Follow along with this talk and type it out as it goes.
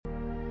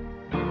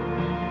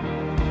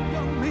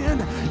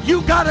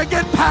You got to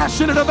get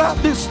passionate about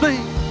this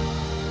thing.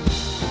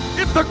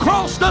 If the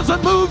cross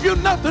doesn't move you,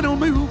 nothing will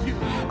move you.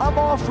 I'm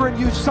offering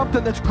you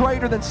something that's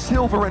greater than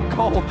silver and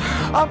gold.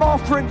 I'm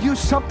offering you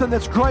something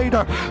that's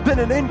greater than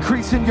an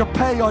increase in your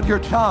pay on your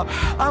job.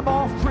 I'm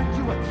offering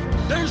you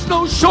There's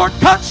no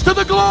shortcuts to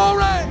the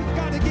glory. We've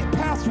got to get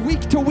past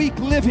week-to-week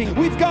living.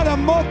 We've got to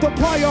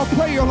multiply our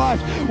prayer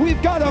life.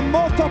 We've got to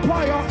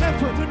multiply our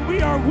effort. When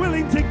we are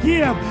willing to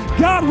give,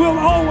 God will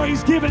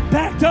always give it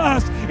back to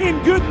us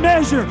in good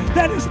measure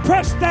that is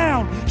pressed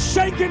down,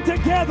 shaken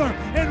together,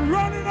 and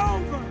running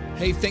over.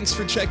 Hey, thanks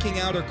for checking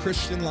out our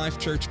Christian Life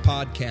Church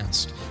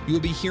podcast. You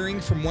will be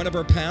hearing from one of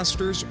our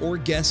pastors or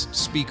guest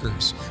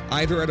speakers,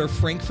 either at our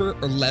Frankfurt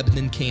or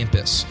Lebanon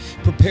campus.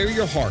 Prepare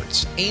your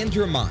hearts and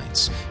your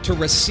minds to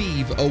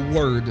receive a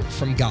word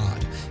from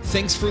God.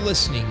 Thanks for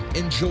listening.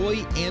 Enjoy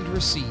and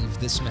receive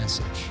this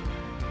message.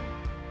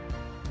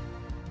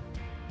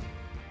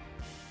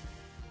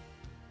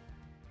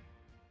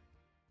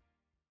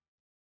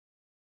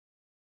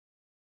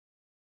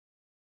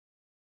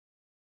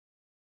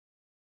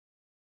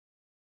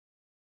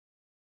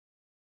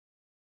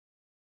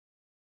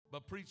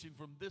 But preaching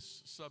from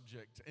this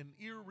subject, an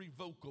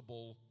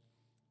irrevocable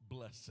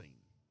blessing.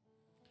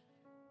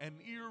 An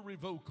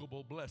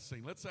irrevocable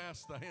blessing. Let's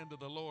ask the hand of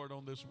the Lord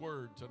on this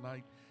word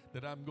tonight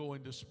that I'm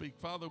going to speak.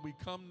 Father, we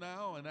come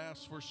now and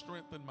ask for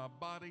strength in my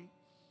body.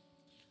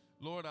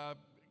 Lord, I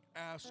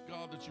ask,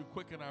 God, that you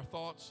quicken our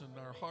thoughts and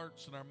our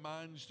hearts and our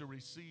minds to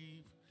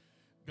receive.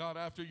 God,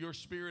 after your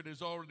Spirit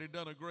has already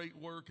done a great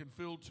work and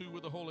filled two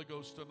with the Holy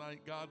Ghost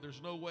tonight, God,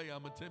 there's no way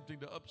I'm attempting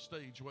to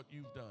upstage what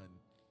you've done.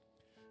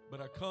 But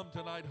I come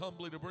tonight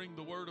humbly to bring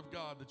the word of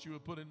God that you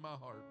have put in my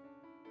heart.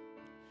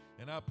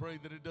 And I pray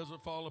that it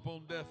doesn't fall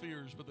upon deaf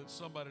ears, but that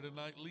somebody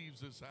tonight leaves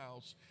this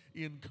house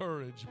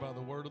encouraged by the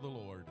word of the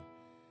Lord.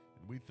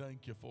 And we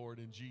thank you for it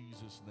in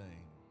Jesus'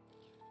 name.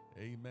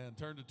 Amen.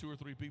 Turn to two or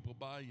three people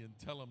by you and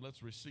tell them,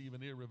 let's receive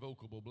an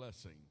irrevocable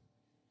blessing.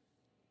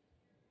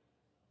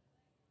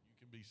 You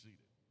can be seated.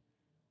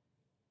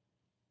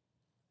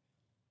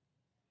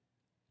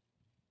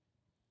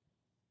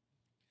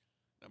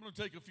 I'm going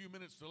to take a few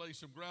minutes to lay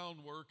some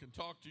groundwork and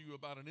talk to you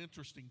about an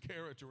interesting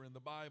character in the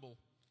Bible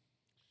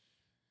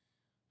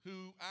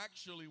who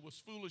actually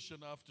was foolish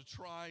enough to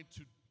try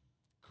to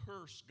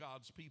curse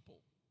God's people.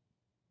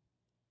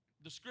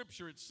 The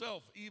scripture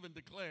itself even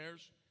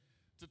declares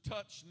to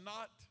touch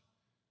not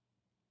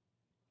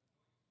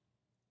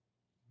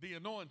the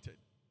anointed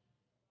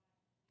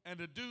and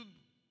to do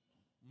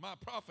my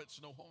prophets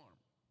no harm.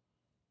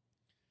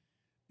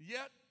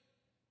 Yet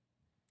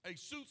a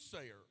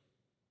soothsayer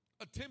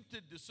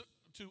attempted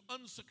to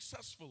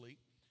unsuccessfully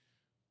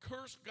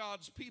curse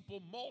God's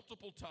people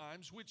multiple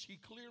times, which he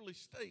clearly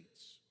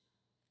states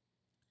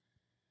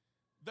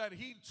that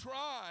he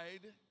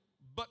tried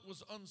but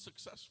was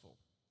unsuccessful.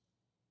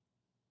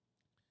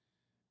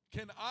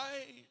 Can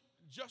I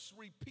just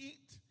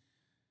repeat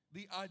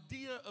the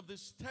idea of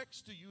this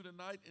text to you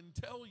tonight and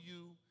tell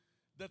you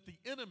that the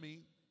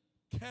enemy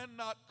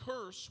cannot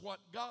curse what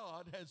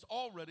God has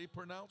already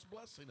pronounced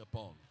blessing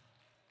upon?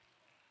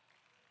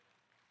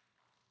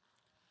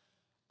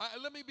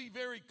 Let me be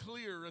very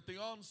clear at the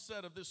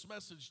onset of this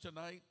message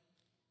tonight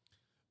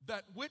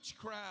that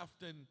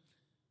witchcraft and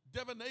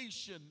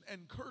divination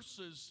and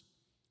curses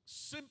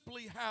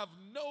simply have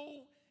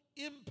no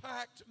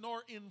impact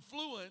nor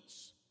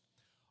influence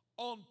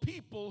on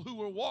people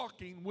who are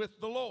walking with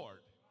the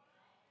Lord.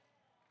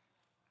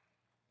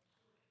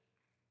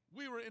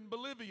 We were in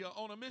Bolivia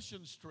on a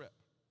missions trip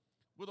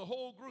with a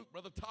whole group.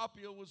 Brother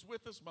Tapio was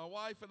with us. My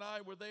wife and I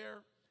were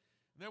there.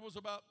 There was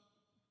about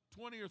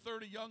 20 or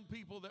 30 young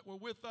people that were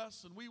with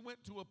us, and we went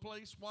to a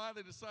place. Why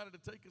they decided to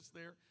take us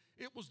there?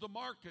 It was the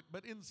market,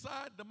 but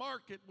inside the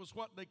market was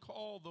what they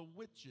call the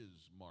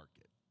witches'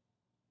 market.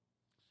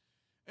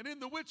 And in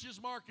the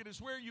witches' market is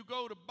where you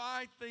go to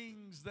buy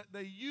things that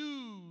they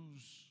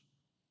use,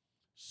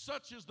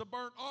 such as the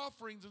burnt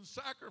offerings and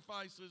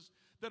sacrifices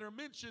that are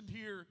mentioned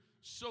here,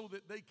 so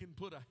that they can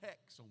put a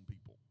hex on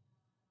people.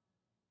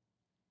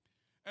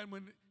 And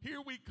when here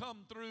we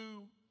come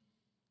through,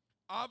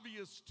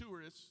 obvious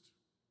tourists,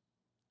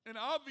 and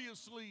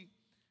obviously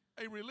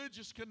a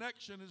religious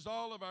connection, as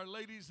all of our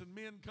ladies and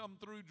men come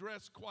through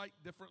dressed quite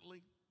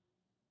differently.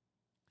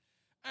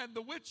 And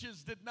the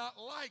witches did not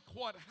like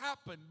what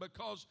happened,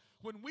 because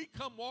when we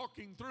come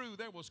walking through,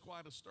 there was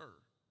quite a stir.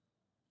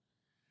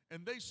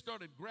 And they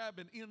started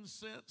grabbing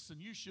incense,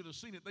 and you should have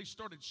seen it. They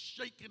started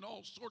shaking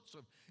all sorts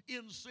of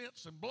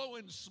incense and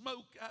blowing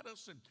smoke at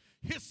us and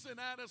hissing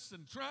at us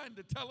and trying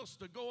to tell us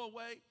to go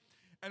away.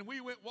 And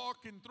we went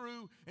walking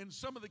through, and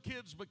some of the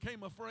kids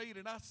became afraid,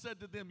 and I said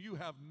to them, you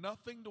have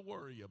nothing to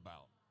worry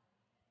about,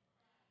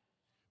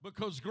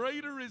 because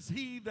greater is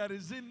he that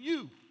is in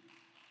you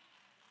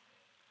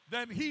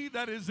than he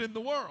that is in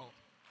the world.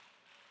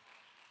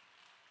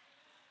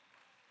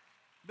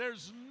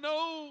 There's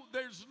nothing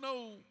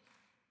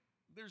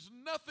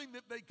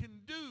that they can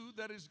do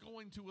that is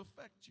going to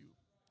affect you.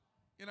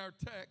 In our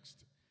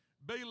text,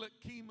 Balak,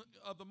 king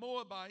of the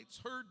Moabites,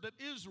 heard that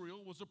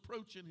Israel was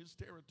approaching his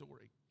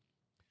territory.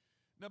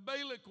 Now,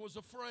 Balak was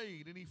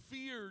afraid, and he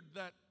feared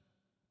that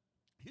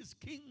his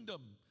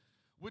kingdom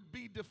would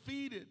be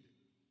defeated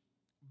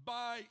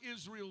by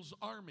Israel's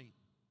army.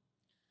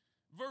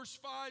 Verse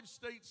 5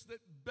 states that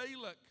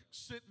Balak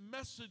sent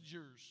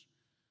messengers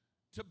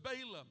to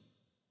Balaam.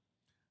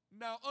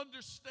 Now,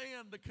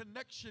 understand the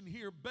connection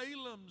here.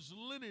 Balaam's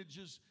lineage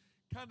is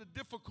kind of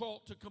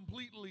difficult to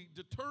completely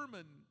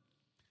determine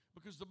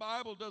because the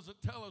Bible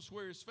doesn't tell us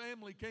where his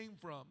family came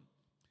from.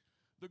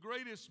 The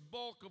greatest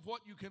bulk of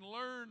what you can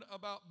learn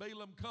about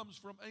Balaam comes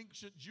from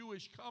ancient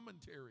Jewish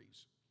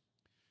commentaries.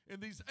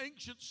 And these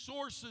ancient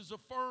sources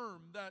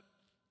affirm that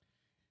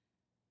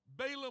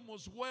Balaam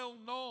was well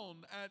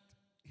known at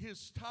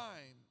his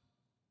time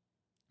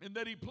and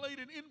that he played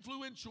an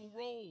influential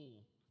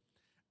role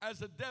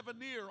as a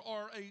diviner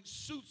or a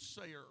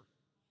soothsayer.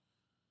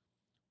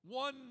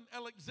 One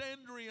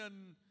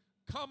Alexandrian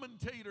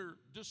commentator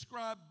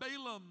described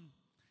Balaam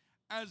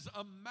as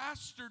a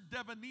master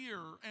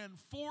diviner and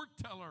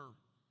foreteller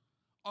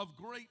of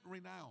great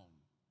renown.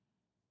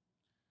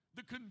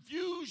 The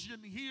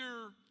confusion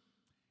here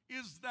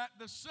is that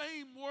the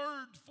same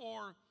word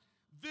for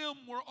them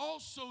were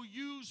also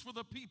used for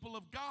the people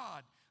of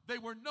God. They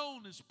were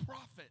known as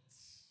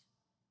prophets,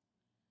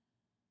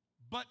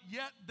 but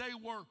yet they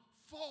were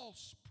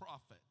false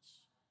prophets.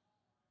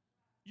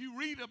 You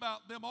read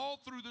about them all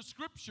through the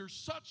scriptures,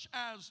 such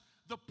as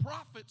the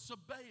prophets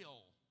of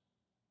Baal.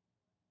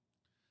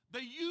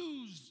 They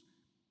used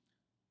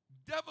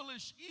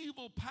devilish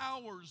evil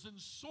powers and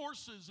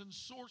sources and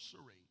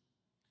sorcery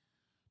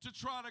to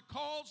try to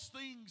cause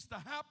things to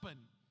happen.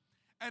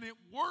 And it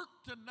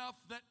worked enough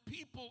that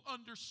people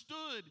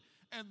understood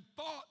and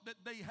thought that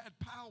they had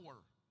power.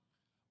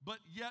 But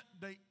yet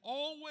they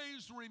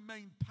always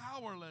remained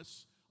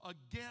powerless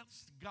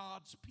against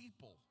God's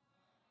people.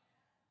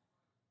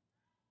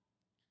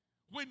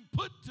 When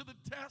put to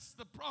the test,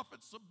 the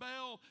prophets of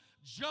Baal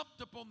jumped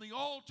upon the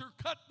altar,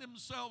 cut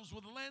themselves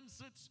with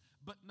lancets,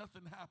 but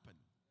nothing happened.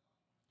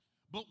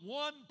 But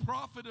one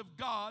prophet of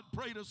God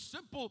prayed a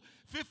simple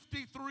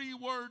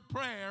 53-word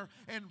prayer,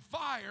 and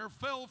fire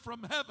fell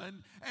from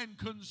heaven and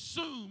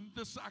consumed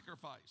the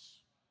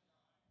sacrifice.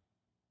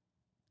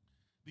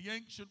 The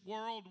ancient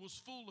world was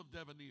full of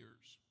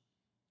diviners,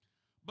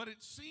 but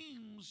it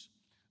seems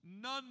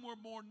none were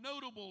more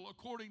notable,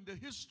 according to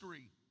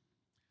history,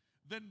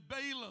 than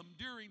Balaam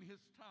during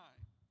his time.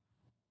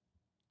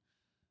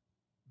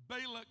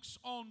 Balak's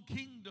own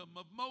kingdom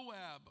of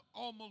Moab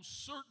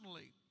almost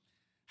certainly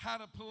had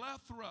a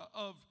plethora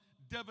of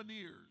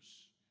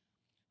diviners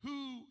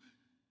who,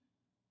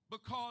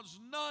 because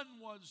none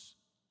was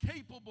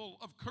capable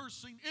of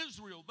cursing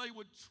Israel, they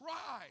would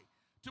try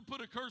to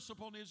put a curse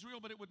upon Israel,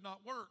 but it would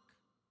not work.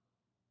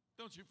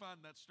 Don't you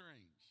find that strange?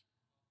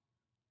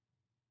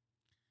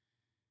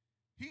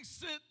 He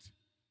sent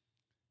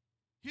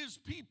his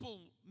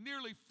people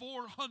nearly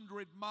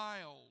 400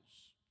 miles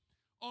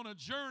on a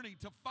journey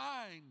to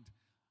find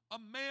a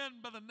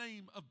man by the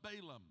name of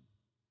Balaam,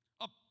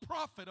 a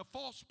prophet, a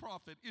false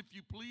prophet, if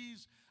you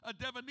please, a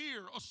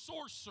diviner, a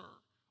sorcerer,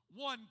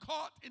 one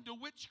caught into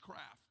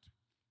witchcraft,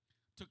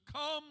 to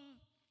come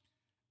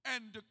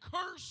and to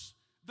curse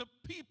the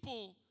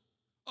people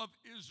of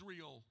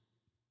Israel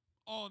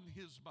on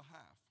his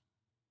behalf.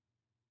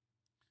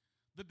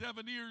 The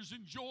diviners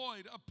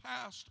enjoyed a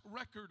past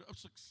record of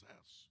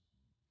success,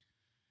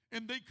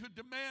 and they could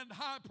demand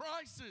high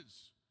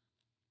prices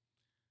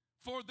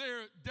for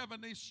their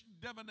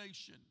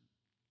divination.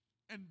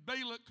 And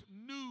Balak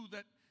knew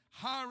that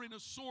hiring a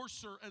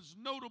sorcerer as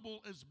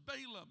notable as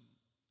Balaam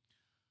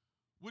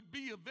would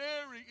be a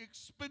very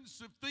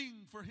expensive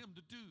thing for him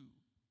to do.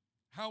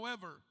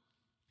 However,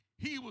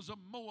 he was a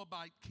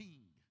Moabite king.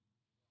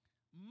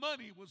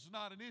 Money was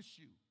not an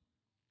issue.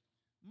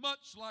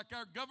 Much like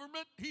our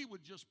government, he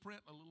would just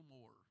print a little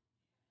more.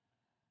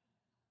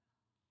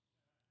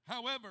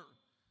 However,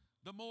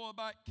 the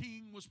Moabite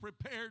king was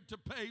prepared to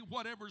pay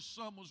whatever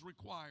sum was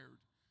required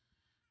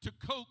to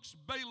coax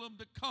Balaam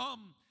to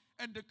come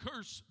and to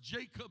curse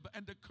Jacob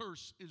and to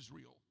curse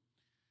Israel.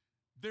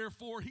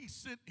 Therefore, he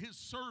sent his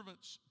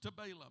servants to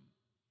Balaam,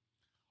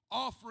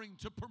 offering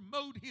to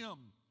promote him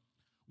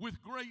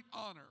with great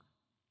honor.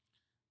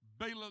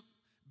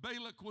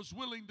 Balak was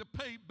willing to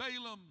pay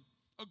Balaam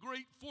a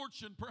great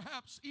fortune,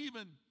 perhaps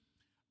even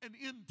an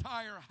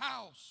entire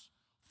house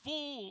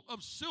full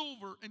of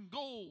silver and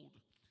gold,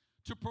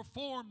 to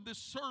perform this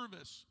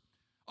service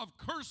of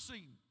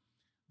cursing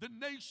the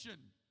nation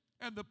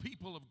and the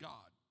people of God.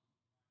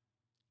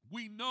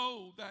 We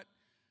know that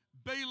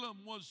Balaam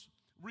was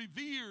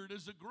revered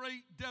as a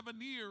great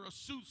diviner, a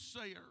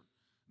soothsayer,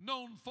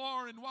 known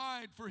far and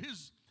wide for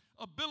his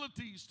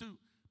abilities to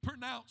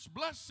pronounce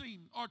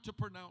blessing or to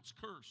pronounce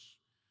curse.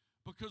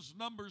 Because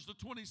Numbers, the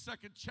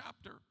 22nd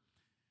chapter,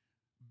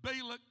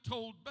 Balak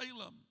told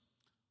Balaam,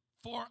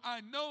 "For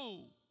I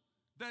know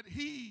that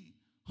he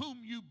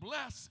whom you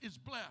bless is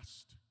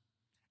blessed,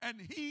 and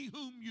he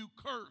whom you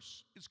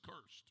curse is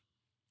cursed."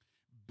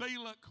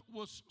 Balak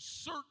was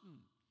certain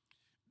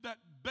that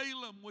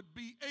Balaam would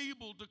be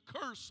able to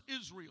curse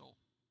Israel.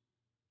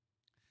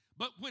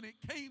 But when it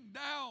came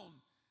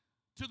down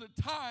to the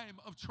time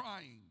of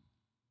trying,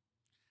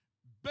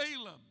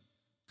 Balaam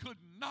could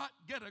not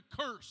get a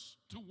curse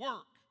to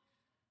work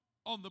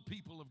on the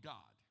people of God.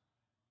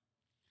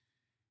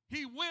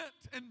 He went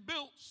and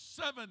built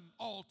 7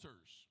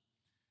 altars,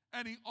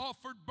 and he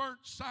offered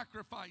burnt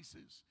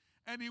sacrifices,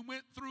 and he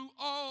went through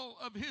all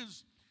of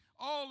his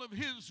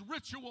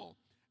ritual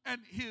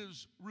and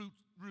his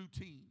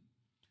routine.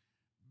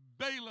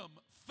 Balaam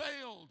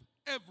failed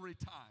every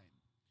time.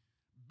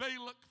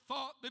 Balak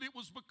thought that it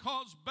was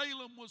because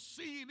Balaam was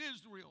seeing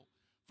Israel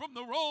from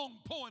the wrong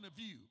point of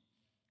view.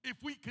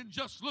 If we can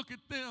just look at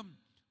them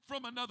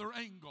from another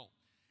angle,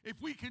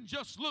 if we can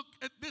just look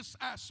at this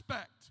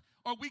aspect,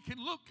 or we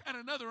can look at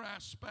another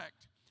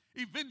aspect,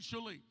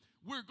 eventually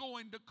we're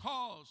going to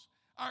cause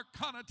our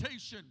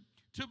connotation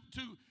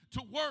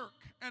to work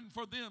and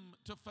for them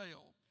to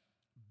fail.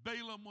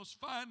 Balaam was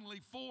finally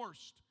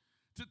forced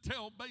to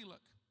tell Balak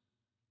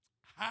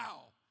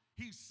how.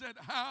 He said,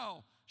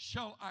 "How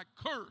shall I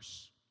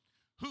curse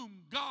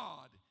whom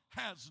God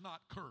has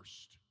not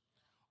cursed?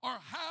 Or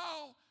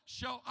how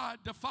shall I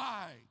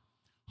defy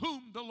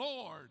whom the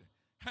Lord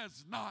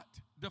has not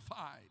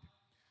defied?"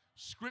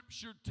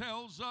 Scripture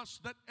tells us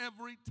that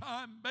every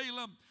time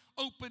Balaam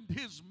opened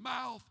his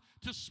mouth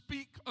to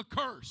speak a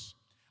curse,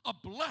 a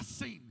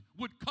blessing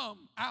would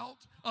come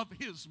out of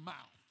his mouth.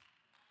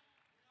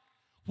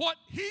 What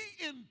he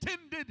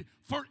intended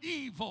for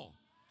evil,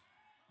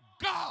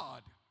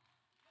 God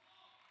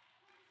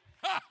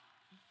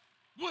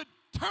would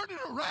turn it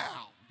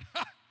around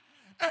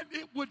and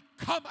it would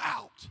come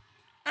out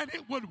and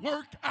it would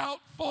work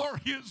out for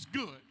his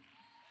good.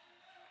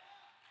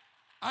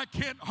 I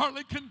can't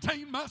hardly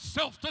contain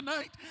myself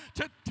tonight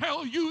to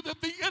tell you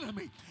that the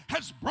enemy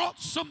has brought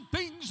some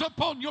things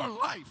upon your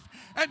life,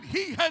 and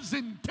he has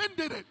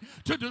intended it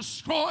to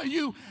destroy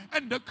you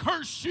and to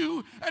curse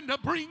you and to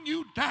bring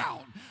you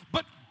down.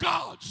 But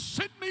God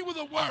sent me with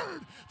a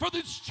word for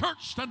this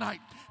church tonight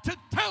to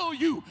tell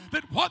you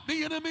that what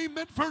the enemy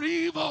meant for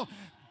evil,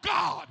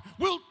 God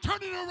will turn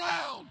it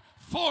around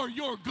for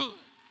your good. Woo!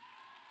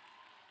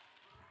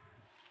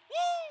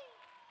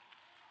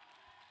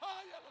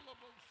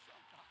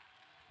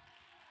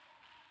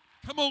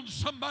 Come on,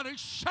 somebody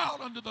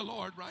shout unto the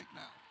Lord right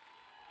now.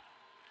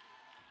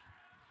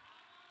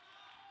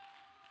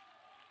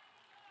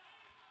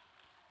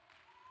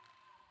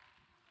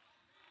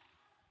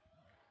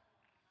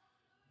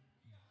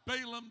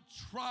 Balaam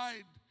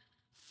tried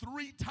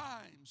 3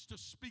 times to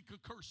speak a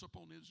curse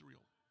upon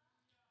Israel,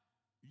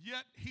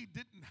 yet he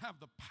didn't have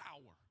the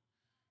power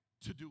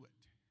to do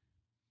it.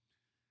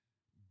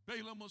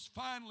 Balaam was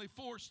finally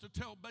forced to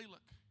tell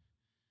Balak,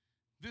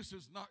 this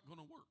is not going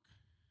to work.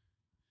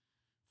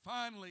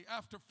 Finally,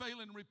 after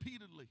failing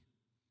repeatedly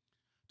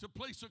to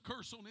place a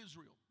curse on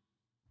Israel,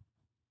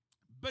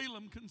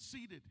 Balaam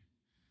conceded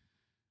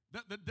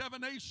that the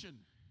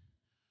divination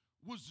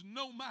was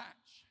no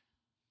match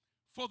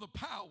for the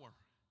power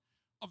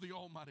of the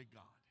Almighty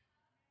God.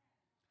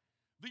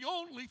 The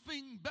only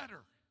thing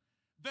better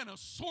than a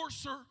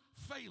sorcerer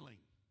failing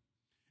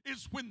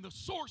is when the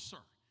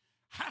sorcerer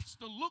has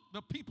to look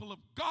the people of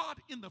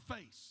God in the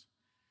face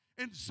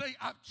and say,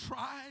 I've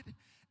tried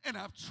and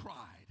I've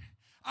tried.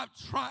 I've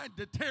tried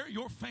to tear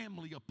your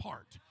family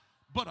apart,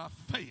 but I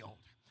failed.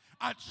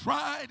 I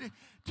tried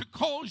to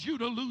cause you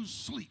to lose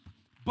sleep,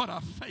 but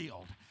I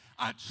failed.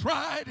 I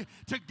tried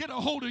to get a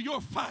hold of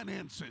your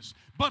finances,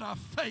 but I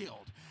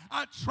failed.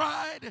 I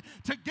tried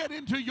to get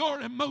into your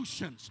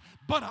emotions,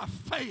 but I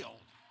failed.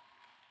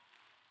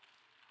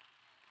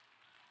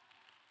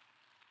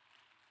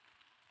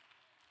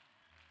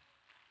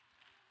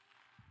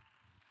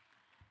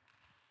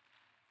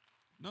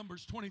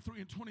 Numbers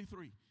 23 and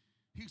 23.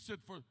 He said,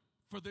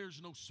 for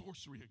there's no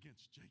sorcery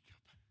against Jacob.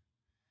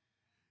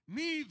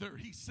 Neither,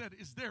 he said,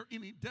 is there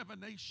any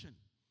divination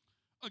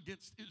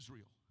against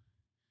Israel.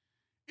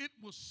 It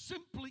was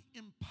simply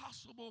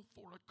impossible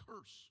for a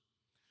curse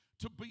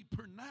to be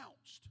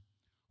pronounced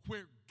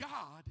where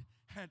God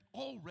had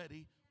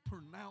already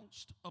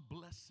pronounced a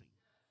blessing.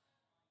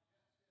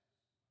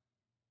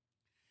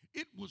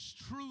 It was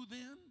true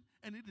then,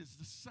 and it is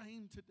the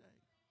same today.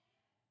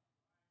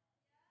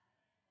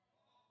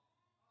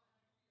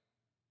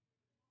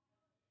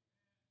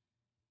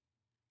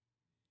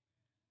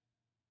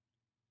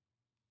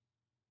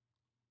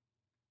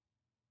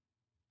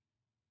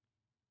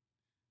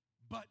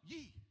 But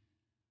ye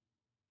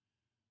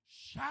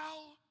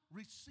shall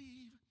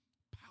receive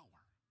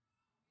power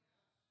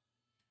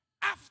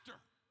after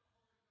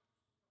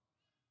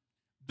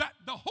that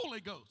the Holy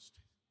Ghost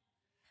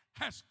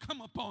has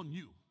come upon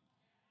you,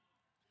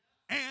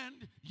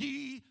 and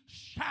ye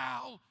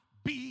shall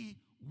be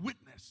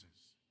witnesses.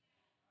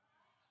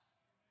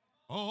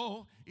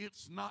 Oh,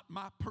 it's not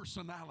my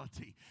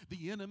personality.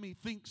 The enemy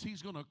thinks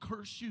he's going to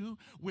curse you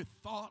with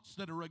thoughts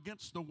that are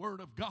against the Word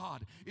of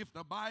God. If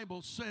the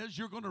Bible says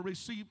you're going to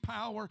receive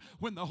power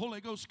when the Holy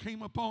Ghost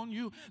came upon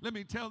you, let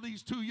me tell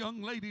these two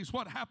young ladies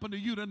what happened to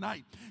you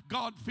tonight.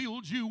 God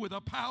filled you with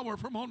a power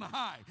from on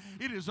high.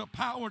 It is a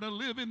power to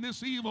live in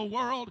this evil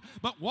world,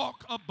 but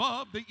walk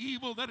above the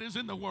evil that is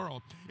in the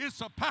world.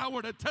 It's a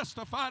power to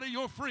testify to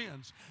your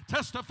friends,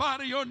 testify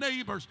to your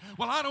neighbors.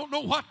 Well, I don't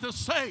know what to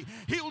say.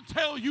 He'll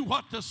tell you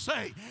what to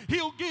say.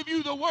 He'll give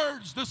you the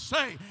words to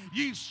say.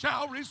 Ye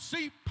shall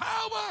receive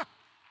power.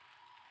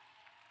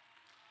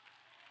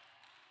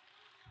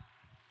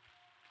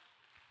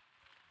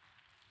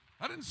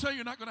 I didn't say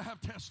you're not going to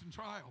have tests and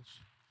trials.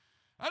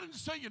 I didn't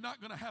say you're not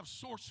going to have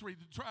sorcery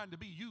trying to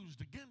be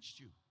used against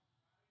you.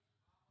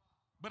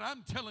 But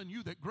I'm telling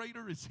you that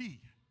greater is He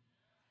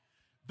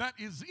that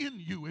is in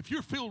you. If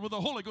you're filled with the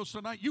Holy Ghost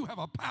tonight, you have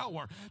a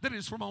power that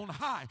is from on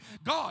high.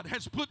 God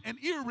has put an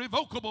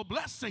irrevocable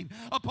blessing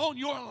upon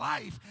your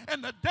life,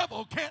 and the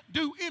devil can't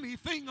do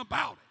anything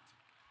about it.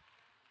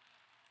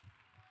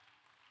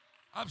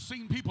 I've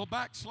seen people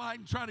backslide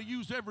and try to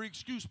use every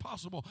excuse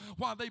possible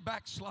why they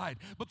backslide.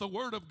 But the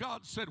Word of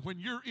God said,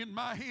 when you're in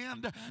my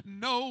hand,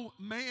 no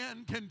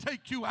man can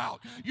take you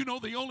out. You know,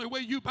 the only way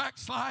you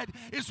backslide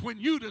is when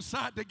you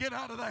decide to get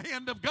out of the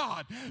hand of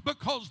God,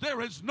 because there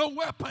is no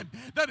weapon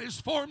that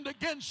is formed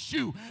against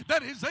you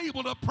that is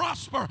able to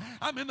prosper.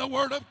 I'm in the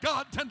Word of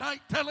God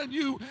tonight telling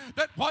you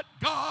that what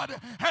God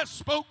has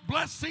spoke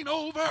blessing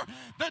over,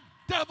 the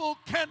devil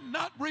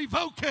cannot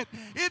revoke it.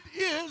 It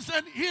is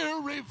an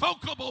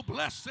irrevocable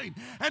blessing,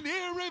 an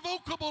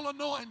irrevocable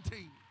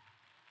anointing.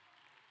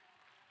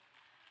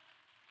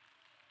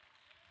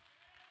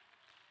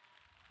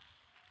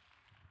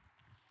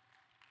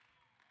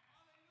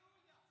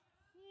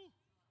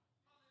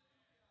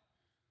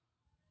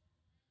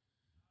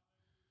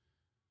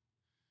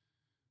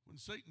 When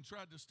Satan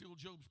tried to steal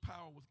Job's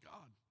power with God,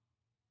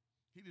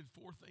 he did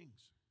 4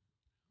 things.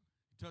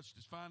 He touched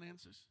his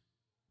finances.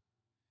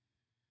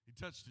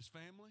 He touched his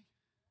family.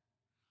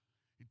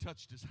 He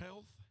touched his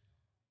health.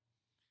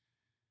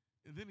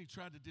 And then he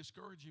tried to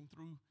discourage him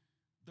through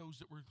those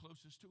that were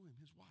closest to him,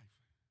 his wife.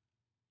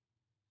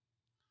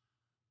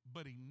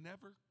 But he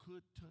never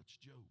could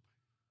touch Job.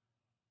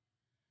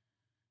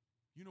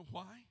 You know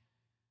why?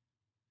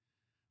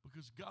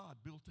 Because God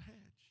built a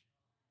hedge.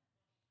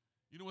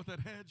 You know what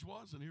that hedge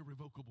was? An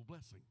irrevocable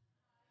blessing.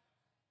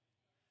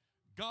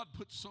 God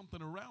put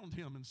something around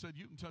him and said,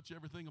 you can touch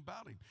everything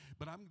about him,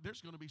 but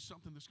there's going to be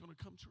something that's going to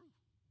come true.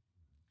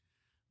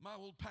 My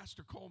old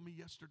pastor called me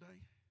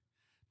yesterday,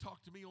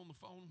 talked to me on the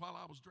phone while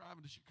I was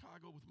driving to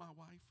Chicago with my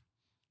wife,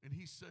 and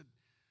he said,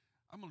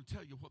 I'm going to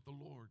tell you what the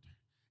Lord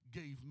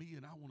gave me,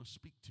 and I want to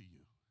speak to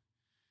you.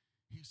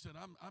 He said,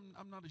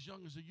 I'm not as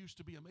young as I used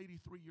to be. I'm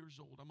 83 years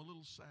old. I'm a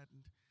little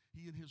saddened.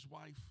 He and his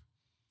wife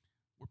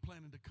were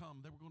planning to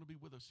come. They were going to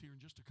be with us here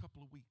in just a couple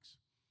of weeks.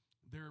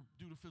 They're,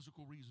 due to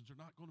physical reasons, are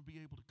not going to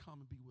be able to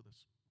come and be with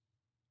us.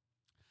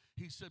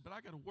 He said, but I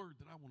got a word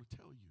that I want to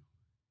tell you.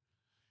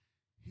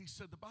 He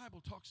said, the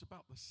Bible talks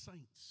about the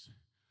saints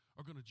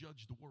are going to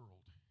judge the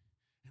world.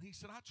 And he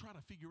said, I try to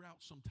figure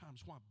out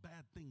sometimes why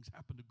bad things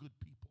happen to good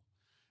people,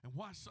 and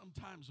why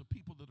sometimes the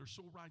people that are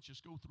so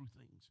righteous go through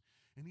things.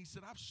 And he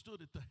said, I've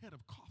stood at the head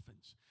of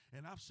coffins,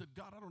 and I've said,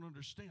 God, I don't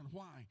understand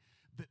why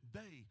that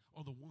they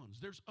are the ones.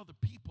 There's other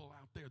people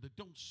out there that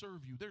don't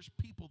serve you. There's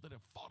people that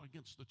have fought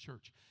against the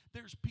church.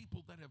 There's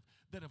people that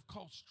have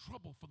caused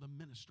trouble for the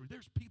ministry.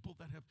 There's people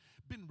that have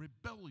been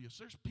rebellious.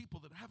 There's people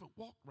that haven't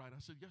walked right. I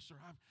said, yes, sir,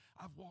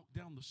 I've walked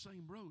down the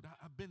same road.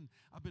 I've been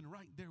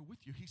right there with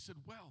you. He said,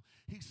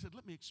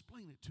 let me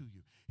explain it to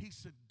you. He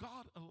said,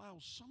 God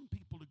allows some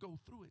people to go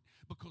through it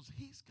because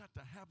He's got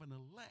to have an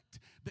elect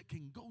that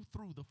can go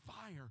through the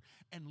fire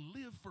and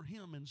live for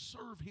Him and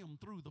serve Him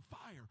through the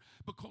fire.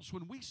 Because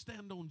when we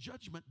stand on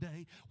Judgment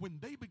Day, when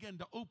they begin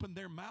to open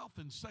their mouth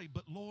and say,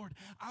 but Lord,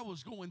 I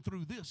was going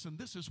through this and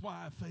this is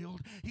why I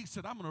failed. He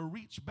said, I'm going to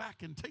reach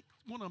back and take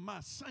one of my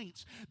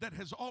saints that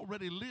has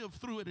already lived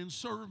through it and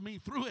served me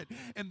through it,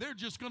 and they're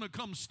just going to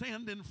come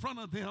stand in front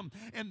of them,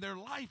 and their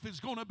life is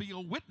going to be a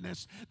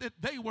witness that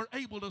they were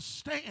able to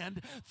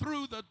stand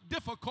through the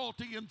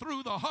difficulty and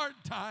through the hard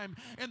time,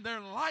 and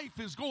their life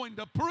is going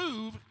to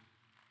prove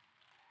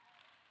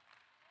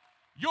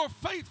your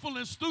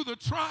faithfulness through the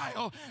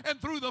trial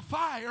and through the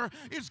fire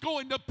is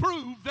going to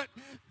prove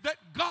that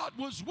God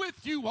was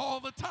with you all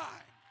the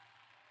time.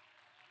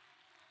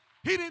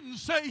 He didn't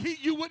say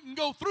you wouldn't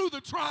go through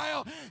the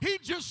trial. He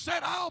just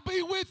said, I'll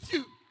be with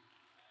you.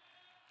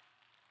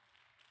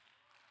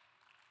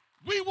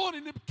 We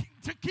wanted him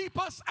to keep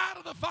us out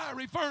of the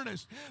fiery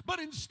furnace,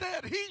 but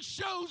instead He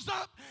shows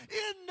up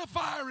in the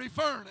fiery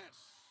furnace.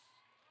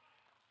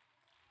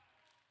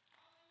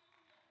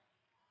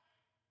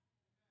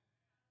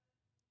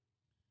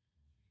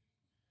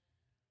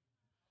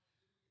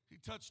 He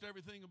touched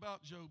everything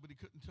about Job, but he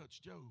couldn't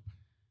touch Job.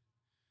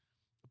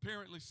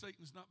 Apparently,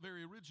 Satan's not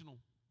very original,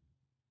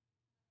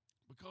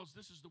 because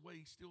this is the way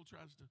he still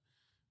tries to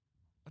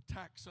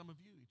attack some of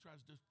you. He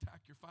tries to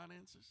attack your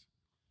finances.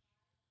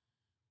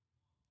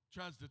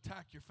 tries to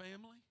attack your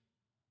family,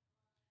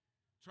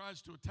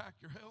 tries to attack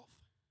your health,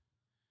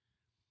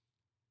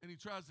 and he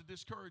tries to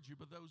discourage you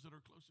by those that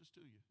are closest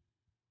to you.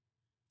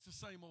 It's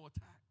the same old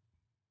attack.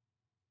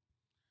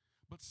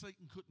 But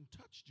Satan couldn't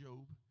touch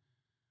Job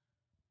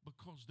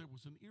because there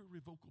was an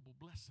irrevocable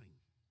blessing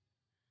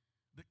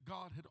that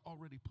God had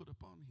already put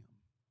upon him.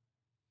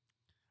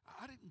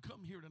 I didn't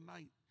come here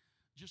tonight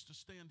just to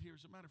stand here.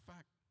 As a matter of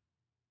fact,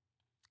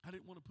 I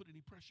didn't want to put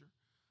any pressure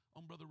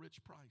on Brother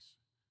Rich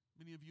Price.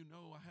 Many of you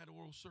know I had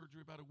oral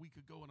surgery about a week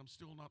ago, and I'm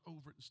still not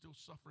over it and still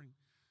suffering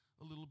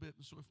a little bit.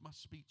 And so if my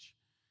speech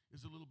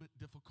is a little bit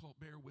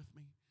difficult, bear with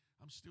me.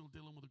 I'm still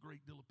dealing with a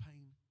great deal of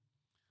pain.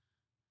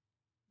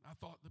 I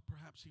thought that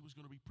perhaps he was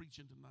going to be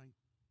preaching tonight.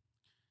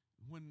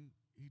 When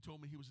he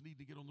told me he was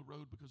needing to get on the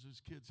road because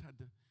his kids had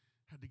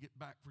to get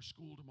back for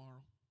school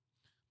tomorrow,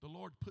 the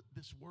Lord put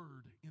this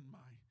word in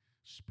my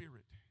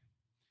spirit,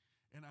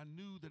 and I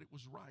knew that it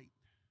was right.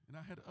 And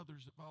I had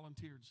others that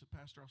volunteered and said,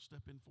 Pastor, I'll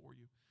step in for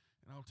you,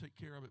 and I'll take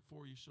care of it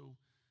for you so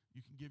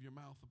you can give your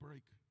mouth a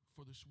break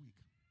for this week.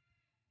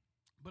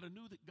 But I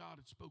knew that God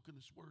had spoken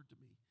this word to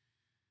me.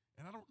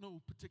 And I don't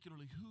know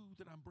particularly who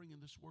that I'm bringing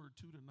this word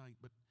to tonight,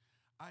 but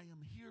I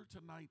am here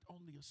tonight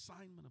on the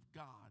assignment of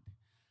God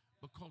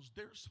because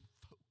there's some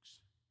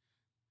folks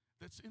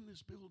that's in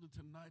this building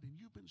tonight, and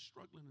you've been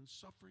struggling and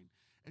suffering,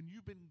 and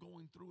you've been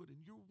going through it, and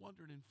you're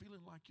wondering and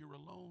feeling like you're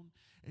alone,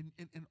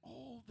 and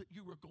all that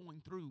you are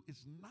going through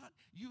is not,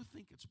 you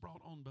think it's brought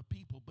on by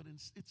people, but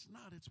it's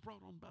not. It's brought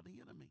on by the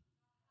enemy.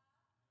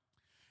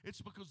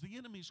 It's because the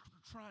enemy's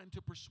trying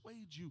to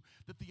persuade you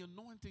that the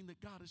anointing that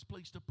God has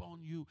placed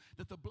upon you,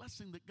 that the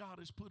blessing that God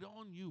has put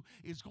on you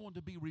is going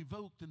to be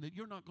revoked, and that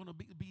you're not going to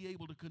be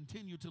able to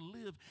continue to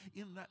live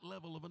in that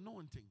level of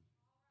anointing.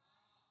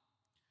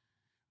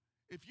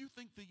 If you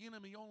think the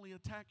enemy only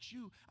attacks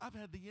you, I've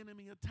had the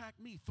enemy attack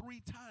me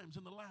 3 times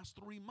in the last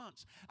 3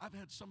 months. I've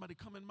had somebody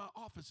come in my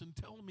office and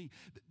tell me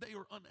that they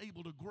are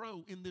unable to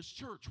grow in this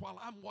church while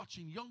I'm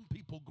watching young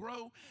people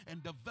grow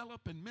and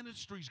develop and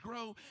ministries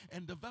grow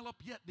and develop,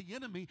 yet the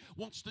enemy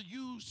wants to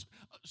use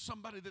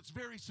somebody that's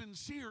very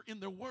sincere in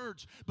their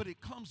words, but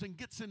it comes and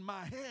gets in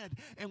my head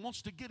and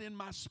wants to get in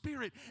my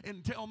spirit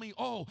and tell me,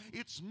 oh,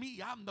 it's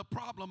me, I'm the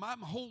problem,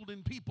 I'm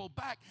holding people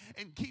back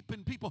and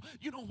keeping people.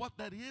 You know what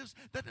that is?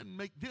 That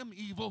doesn't make them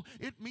evil.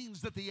 It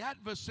means that the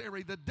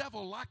adversary, the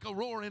devil, like a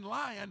roaring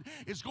lion,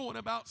 is going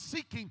about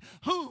seeking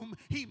whom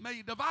he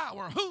may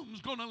devour,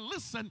 whom's going to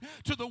listen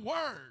to the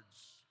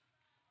words.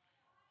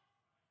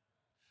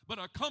 But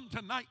I come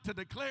tonight to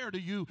declare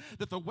to you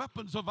that the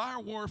weapons of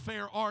our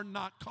warfare are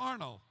not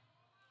carnal.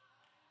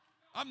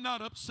 I'm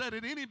not upset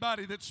at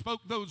anybody that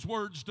spoke those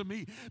words to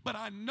me, but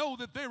I know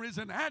that there is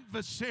an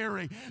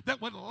adversary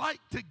that would like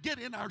to get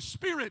in our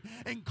spirit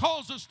and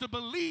cause us to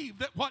believe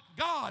that what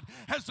God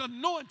has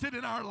anointed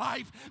in our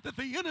life, that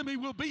the enemy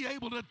will be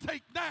able to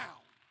take down.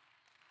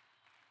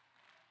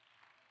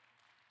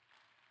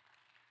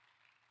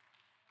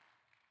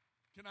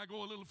 Can I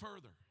go a little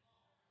further?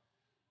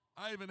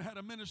 I even had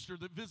a minister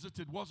that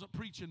visited, wasn't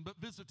preaching, but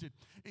visited,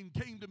 and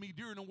came to me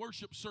during a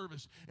worship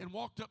service and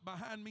walked up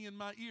behind me in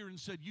my ear and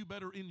said, you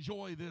better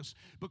enjoy this,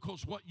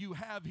 because what you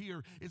have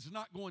here is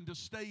not going to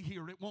stay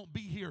here. It won't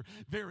be here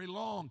very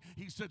long.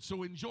 He said,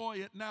 so enjoy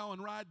it now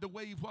and ride the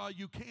wave while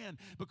you can,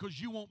 because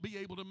you won't be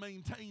able to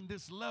maintain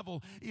this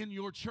level in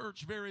your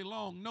church very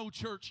long. No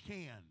church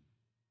can.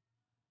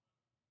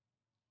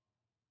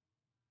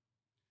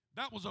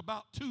 That was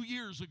about 2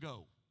 years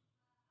ago.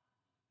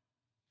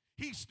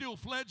 He's still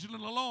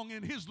fledgling along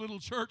in his little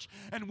church,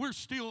 and we're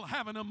still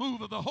having a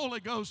move of the Holy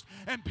Ghost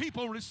and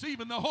people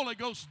receiving the Holy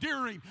Ghost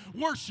during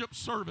worship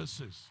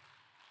services.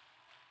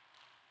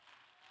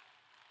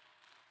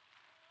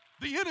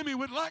 The enemy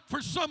would like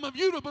for some of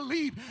you to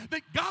believe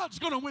that God's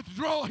going to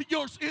withdraw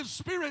his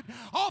spirit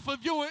off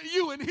of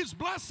you and his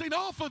blessing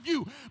off of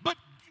you. But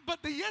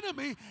the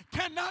enemy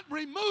cannot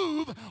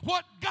remove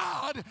what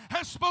God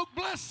has spoke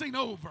blessing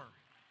over.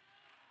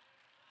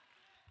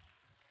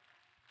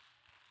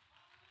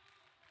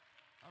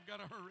 I've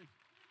got to hurry.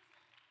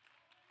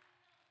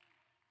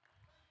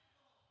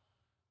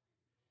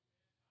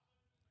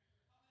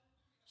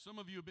 Some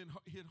of you have been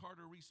hit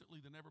harder recently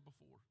than ever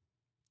before.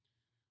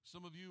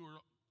 Some of you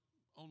are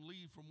on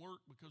leave from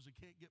work because they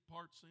can't get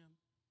parts in.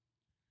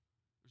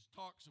 There's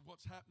talks of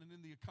what's happening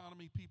in the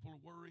economy. People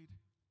are worried.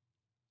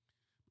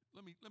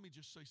 Let me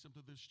just say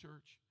something to this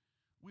church.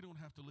 We don't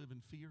have to live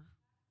in fear.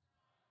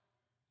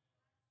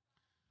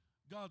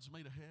 God's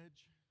made a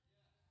hedge.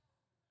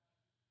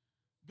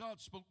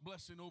 God spoke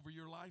blessing over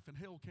your life, and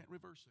hell can't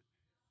reverse it.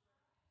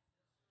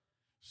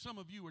 Some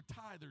of you are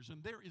tithers,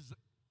 and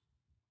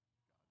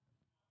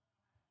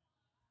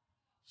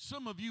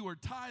some of you are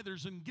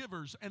tithers and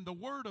givers, and the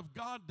Word of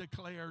God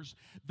declares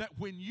that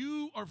when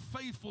you are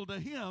faithful to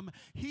Him,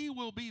 He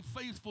will be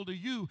faithful to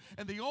you.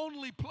 And the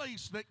only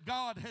place that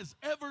God has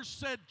ever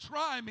said,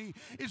 try me,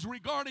 is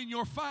regarding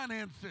your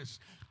finances.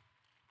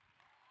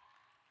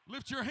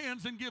 Lift your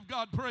hands and give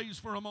God praise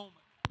for a moment.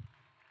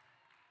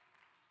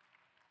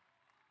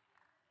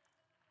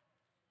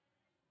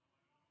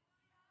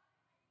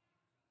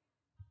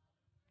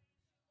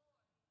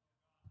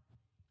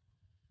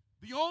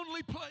 The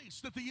only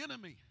place that the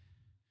enemy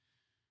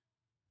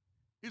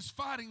is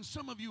fighting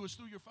some of you is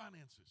through your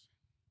finances.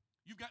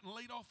 You've gotten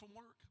laid off from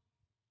work,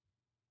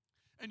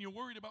 and you're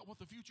worried about what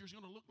the future is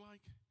going to look like.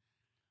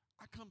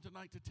 I come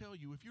tonight to tell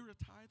you, if you're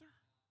a tither,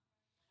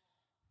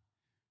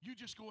 you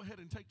just go ahead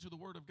and take to the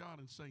Word of God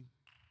and say,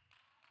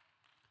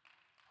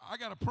 I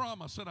got a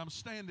promise that I'm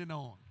standing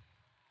on.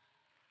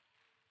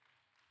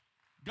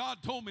 God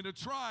told me to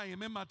try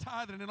Him in my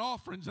tithing and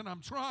offerings, and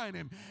I'm trying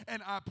Him.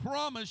 And I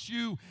promise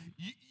you,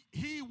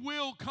 He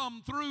will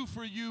come through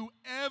for you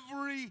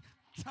every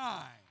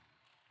time.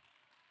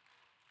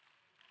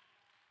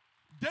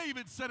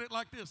 David said it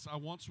like this: I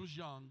once was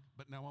young,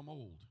 but now I'm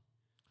old.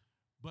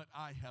 But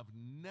I have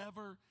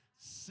never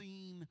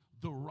seen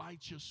the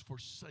righteous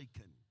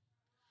forsaken,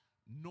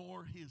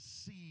 nor his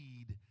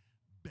seed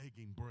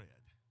begging bread.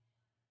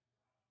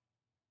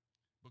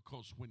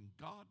 Because when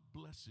God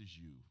blesses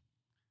you,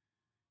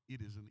 it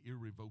is an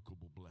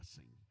irrevocable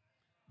blessing.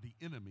 The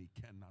enemy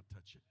cannot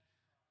touch it.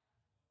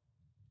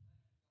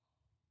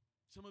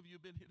 Some of you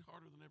have been hit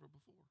harder than ever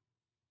before.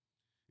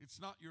 It's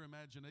not your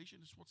imagination,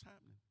 it's what's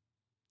happening.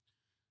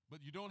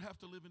 But you don't have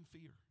to live in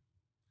fear.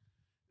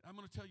 I'm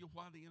going to tell you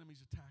why the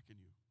enemy's attacking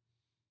you.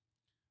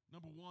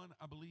 Number one,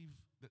 I believe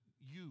that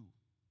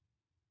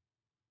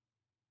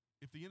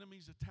if the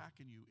enemy's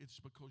attacking you, it's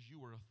because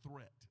you are a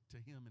threat to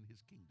him and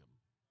his kingdom.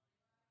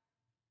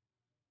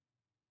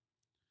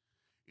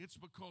 It's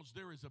because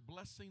there is a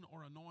blessing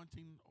or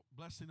anointing,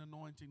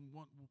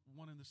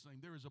 one and the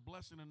same. There is a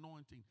blessing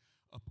anointing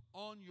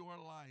upon your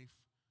life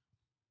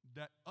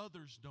that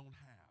others don't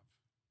have.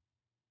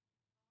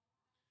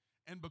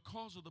 And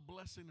because of the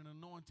blessing and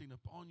anointing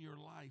upon your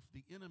life,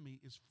 the enemy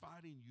is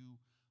fighting you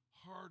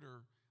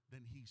harder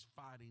than he's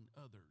fighting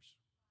others.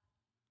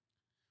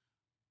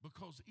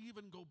 Because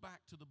even go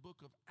back to the book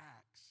of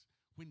Acts,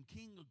 when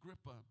King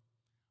Agrippa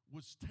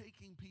was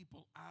taking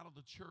people out of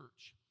the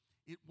church,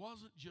 it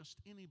wasn't just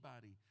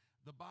anybody.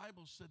 The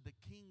Bible said that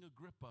King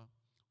Agrippa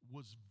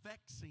was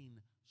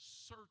vexing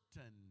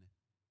certain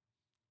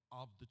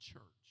of the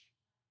church.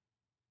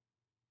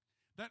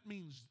 That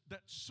means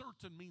that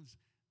certain means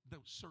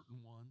those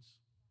certain ones,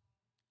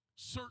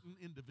 certain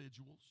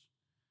individuals,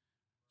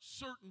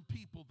 certain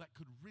people that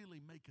could really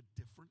make a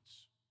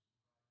difference.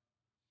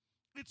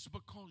 It's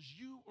because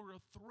you are a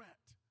threat.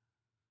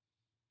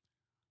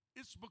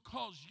 It's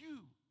because you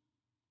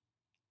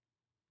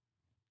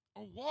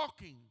are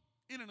walking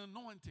in an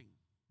anointing,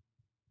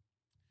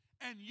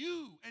 and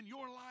you and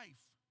your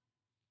life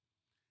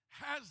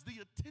has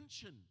the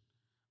attention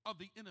of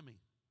the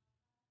enemy.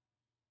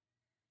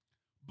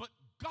 But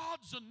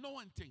God's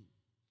anointing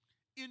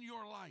in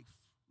your life,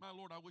 my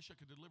Lord, I wish I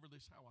could deliver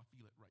this how I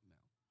feel it right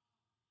now.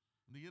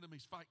 And the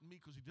enemy's fighting me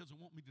because he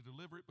doesn't want me to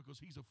deliver it, because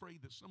he's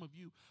afraid that some of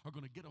you are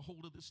going to get a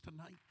hold of this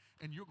tonight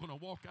and you're going to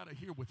walk out of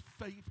here with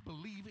faith,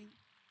 believing.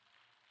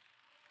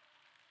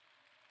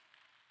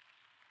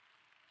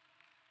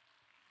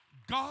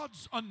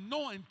 God's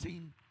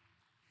anointing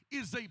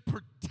is a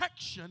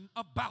protection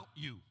about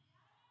you.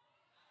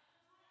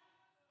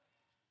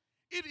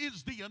 It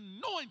is the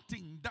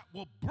anointing that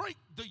will break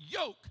the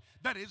yoke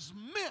that is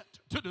meant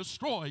to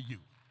destroy you.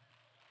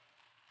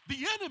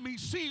 The enemy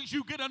sees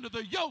you get under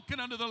the yoke and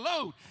under the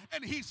load,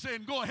 and he's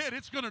saying, go ahead,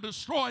 it's going to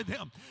destroy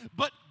them.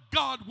 But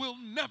God will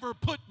never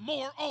put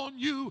more on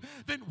you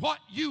than what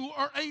you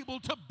are able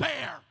to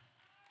bear.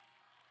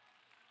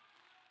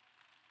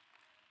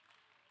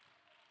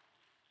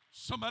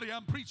 Somebody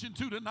I'm preaching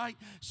to tonight,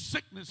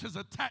 sickness has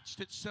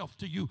attached itself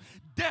to you.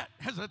 Debt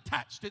has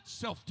attached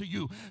itself to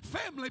you.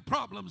 Family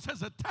problems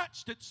has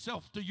attached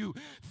itself to you.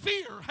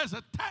 Fear has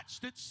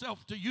attached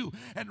itself to you.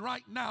 And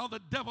right now the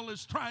devil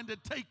is trying to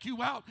take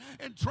you out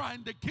and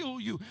trying to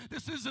kill you.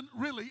 This isn't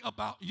really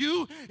about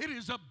you. It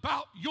is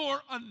about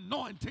your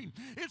anointing.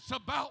 It's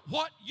about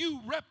what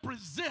you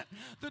represent.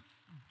 The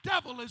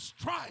devil is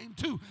trying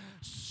to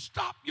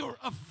stop your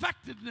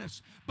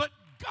effectiveness, but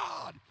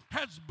God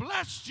has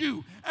blessed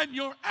you, and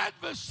your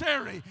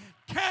adversary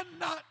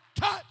cannot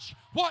touch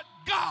what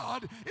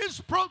God is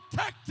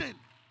protecting.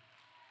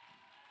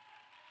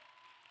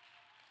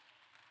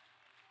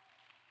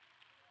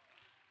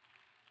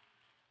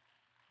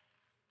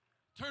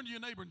 Turn to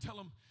your neighbor and tell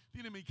him the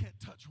enemy can't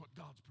touch what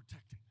God's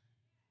protecting.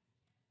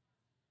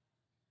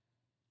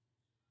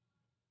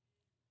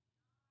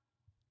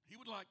 He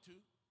would like to.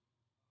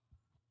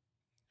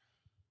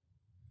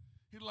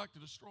 He'd like to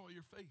destroy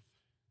your faith.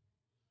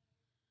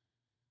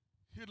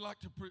 He'd like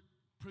to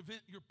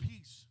prevent your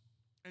peace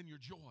and your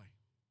joy.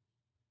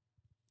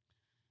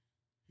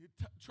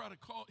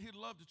 He'd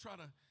love to try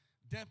to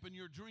dampen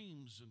your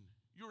dreams and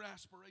your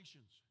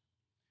aspirations.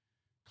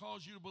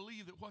 Cause you to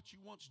believe that what you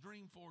once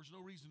dreamed for is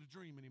no reason to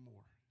dream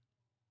anymore.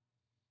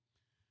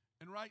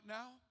 And right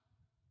now,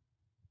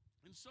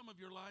 in some of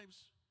your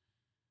lives,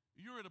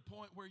 you're at a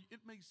point where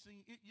it may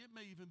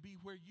even be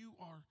where you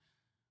are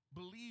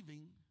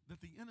believing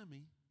that the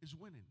enemy is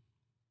winning.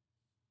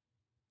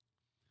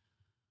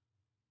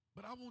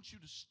 But I want you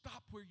to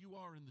stop where you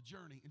are in the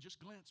journey and just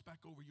glance back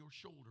over your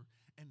shoulder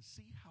and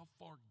see how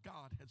far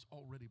God has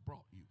already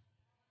brought you.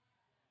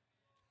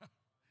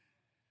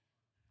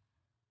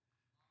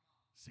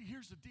 See,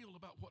 here's the deal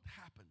about what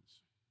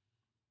happens.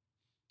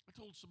 I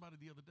told somebody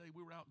the other day,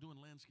 we were out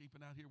doing landscaping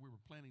out here. We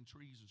were planting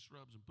trees and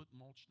shrubs and putting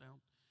mulch down.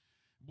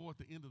 Boy,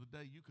 at the end of the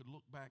day, you could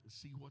look back and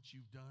see what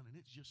you've done, and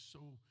it's just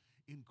so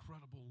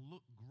incredible,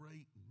 look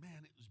great, and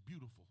man, it was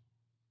beautiful.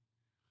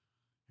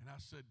 And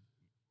I said,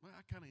 well,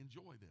 I kind of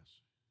enjoy this.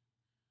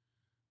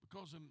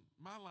 Because in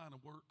my line of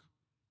work,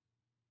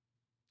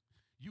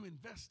 you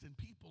invest in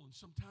people, and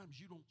sometimes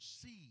you don't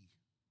see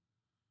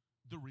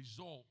the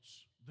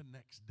results the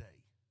next day.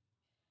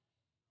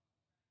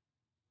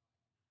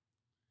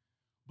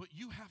 But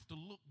you have to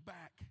look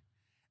back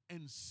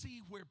and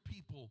see where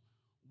people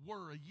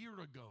were a year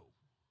ago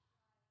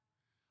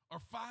or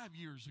 5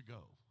 years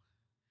ago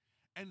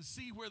and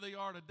see where they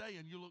are today,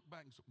 and you look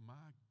back and say, my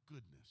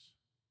goodness.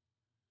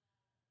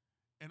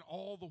 And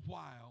all the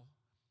while,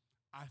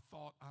 I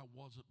thought I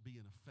wasn't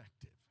being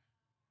effective.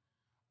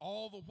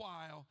 All the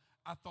while,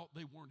 I thought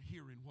they weren't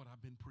hearing what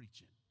I've been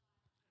preaching.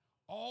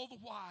 All the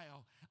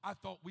while, I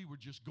thought we were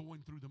just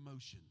going through the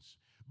motions.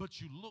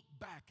 But you look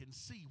back and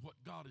see what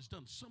God has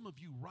done. Some of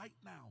you right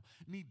now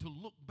need to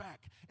look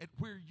back at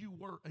where you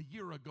were a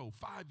year ago,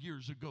 5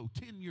 years ago,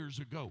 10 years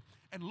ago,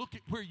 and look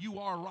at where you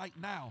are right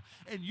now.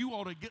 And you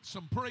ought to get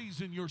some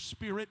praise in your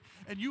spirit,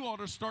 and you ought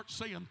to start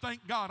saying,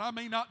 thank God, I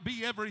may not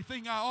be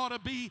everything I ought to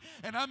be,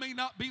 and I may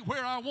not be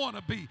where I want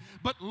to be,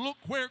 but look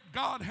where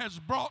God has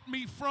brought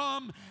me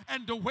from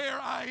and to where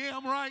I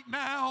am right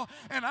now,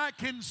 and I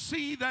can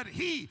see that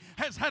He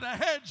has had a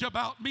hedge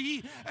about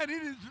me, and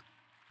it is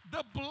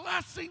the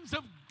blessings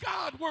of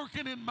God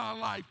working in my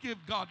life. Give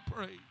God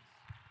praise.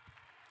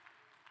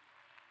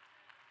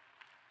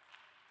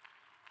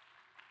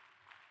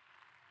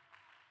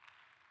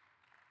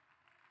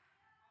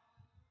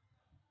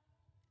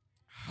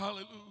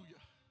 Hallelujah.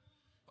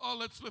 Oh,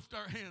 let's lift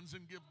our hands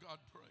and give God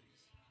praise.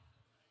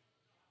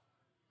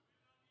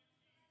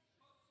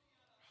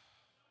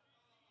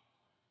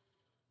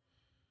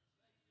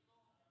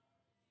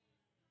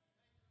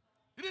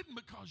 It isn't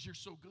because you're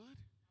so good.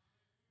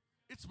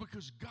 It's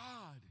because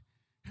God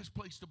has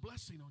placed a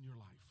blessing on your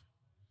life.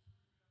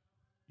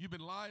 You've been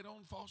lied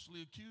on,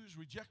 falsely accused,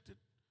 rejected.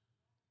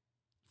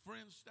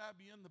 Friends stab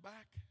you in the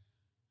back.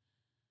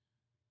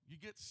 You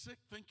get sick,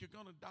 think you're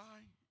going to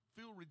die,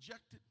 feel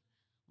rejected,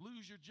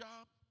 lose your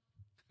job.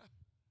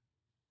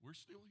 We're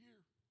still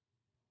here.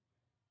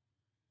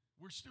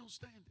 We're still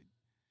standing.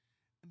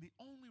 And the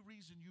only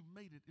reason you've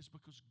made it is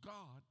because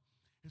God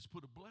has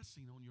put a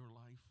blessing on your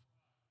life.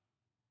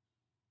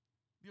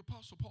 The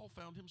Apostle Paul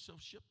found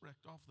himself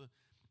shipwrecked off the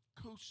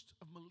coast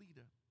of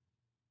Melita.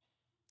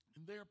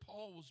 And there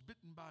Paul was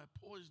bitten by a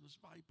poisonous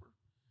viper.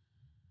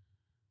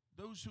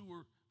 Those who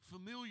were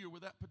familiar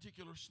with that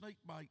particular snake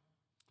bite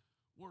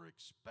were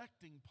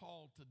expecting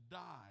Paul to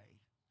die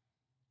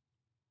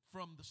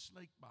from the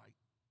snake bite.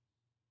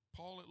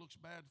 Paul, it looks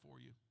bad for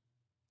you.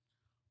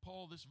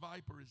 Paul, this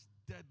viper is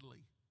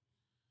deadly.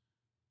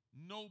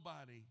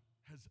 Nobody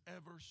has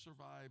ever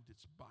survived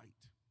its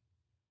bite.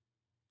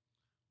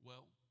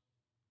 Well,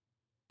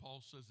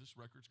 Paul says this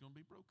record's going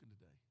to be broken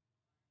today.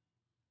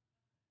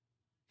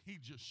 He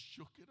just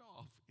shook it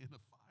off in a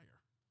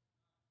fire.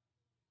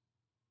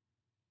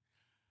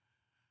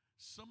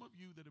 Some of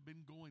you that have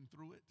been going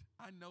through it,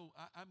 I know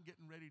I'm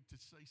getting ready to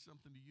say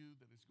something to you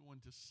that is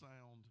going to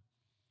sound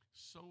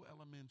so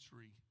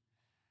elementary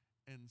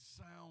and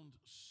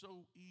sound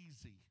so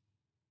easy,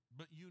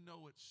 but you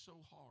know it's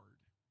so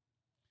hard.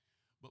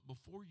 But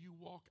before you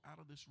walk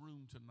out of this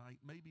room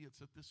tonight, maybe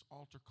it's at this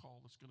altar call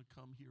that's going to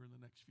come here in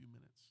the next few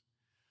minutes.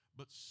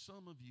 But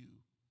some of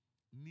you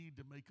need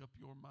to make up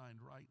your mind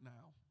right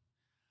now.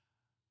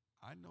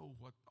 I know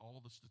what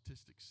all the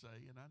statistics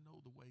say, and I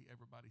know the way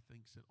everybody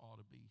thinks it ought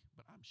to be,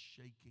 but I'm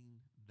shaking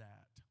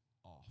that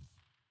off.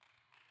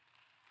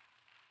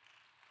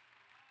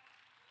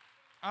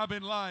 I've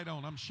been lied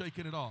on, I'm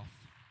shaking it off.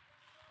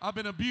 I've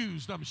been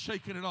abused, I'm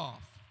shaking it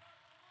off.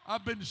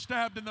 I've been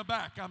stabbed in the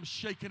back, I'm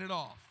shaking it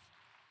off.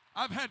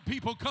 I've had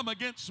people come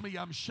against me,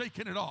 I'm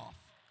shaking it off.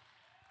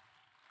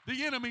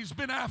 The enemy's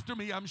been after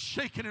me, I'm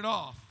shaking it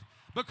off.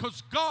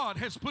 Because God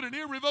has put an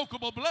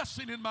irrevocable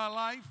blessing in my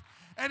life,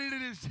 and it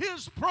is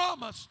His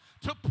promise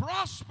to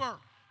prosper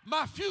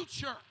my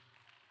future.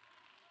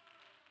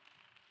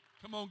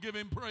 Come on, give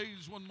Him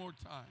praise one more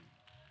time.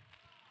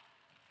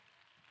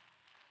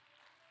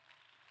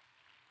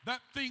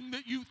 That thing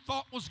that you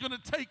thought was going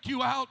to take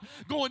you out,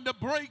 going to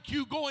break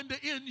you, going to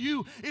end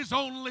you, is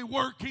only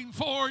working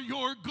for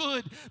your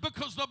good.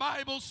 Because the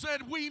Bible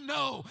said we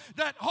know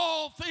that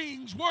all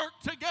things work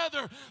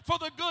together for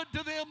the good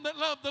to them that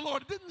love the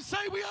Lord. It didn't say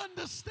we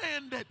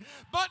understand it,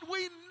 but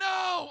we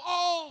know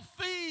all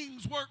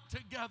things work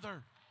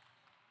together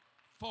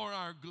for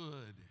our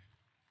good.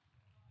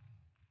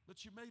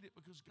 But you made it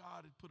because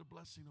God had put a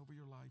blessing over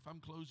your life. I'm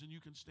closing.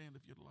 You can stand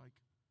if you'd like.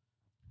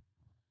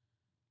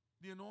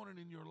 The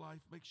anointing in your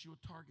life makes you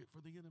a target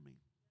for the enemy.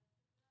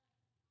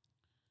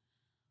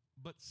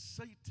 But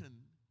Satan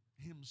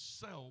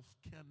himself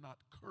cannot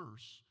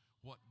curse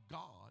what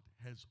God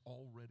has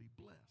already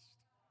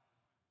blessed.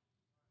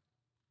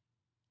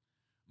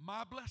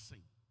 My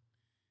blessing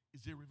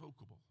is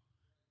irrevocable.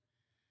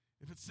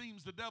 If it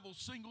seems the devil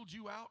singled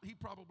you out, he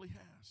probably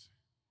has.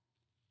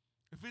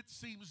 If it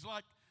seems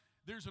like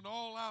there's an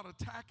all-out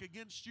attack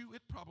against you,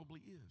 it probably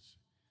is.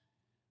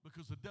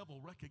 Because the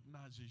devil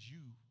recognizes you,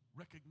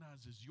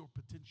 recognizes your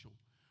potential,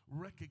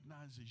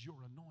 recognizes your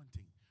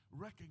anointing,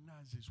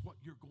 recognizes what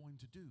you're going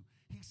to do.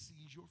 He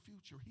sees your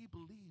future. He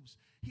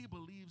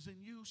believes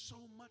in you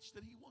so much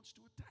that he wants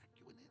to attack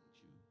you and end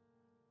you.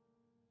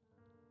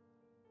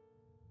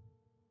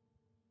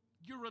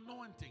 Your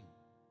anointing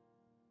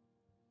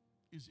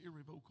is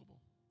irrevocable.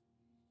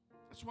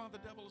 That's why the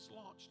devil has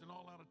launched an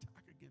all-out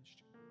attack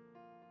against you.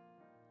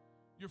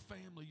 Your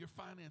family, your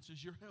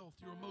finances, your health,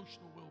 your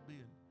emotional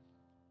well-being.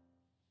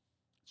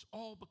 It's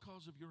all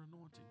because of your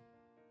anointing.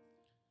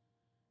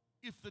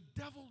 If the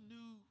devil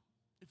knew,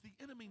 if the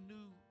enemy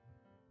knew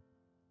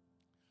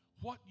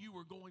what you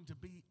were going to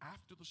be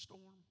after the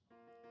storm,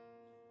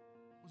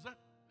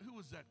 who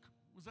was that?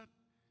 Was that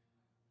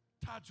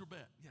Ty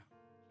Trebet? Yeah.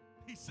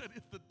 He said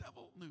if the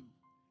devil knew,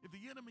 if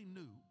the enemy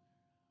knew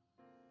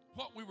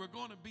what we were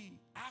going to be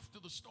after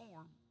the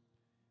storm,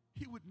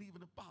 he wouldn't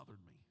even have bothered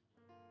me.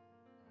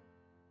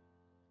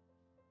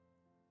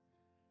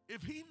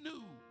 If he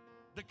knew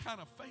the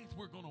kind of faith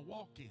we're going to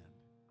walk in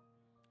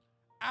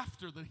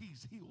after that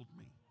he's healed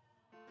me,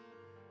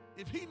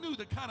 if he knew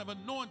the kind of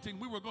anointing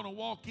we were going to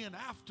walk in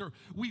after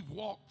we've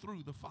walked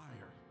through the fire,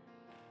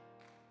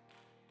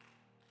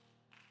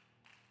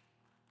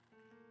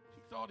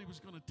 he thought he was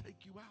going to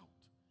take you out,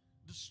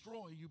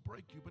 destroy you,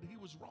 break you, but he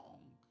was wrong.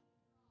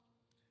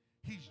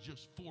 He's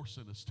just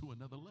forcing us to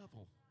another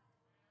level.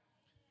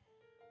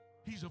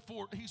 He's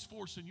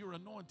forcing your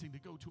anointing to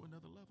go to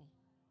another level.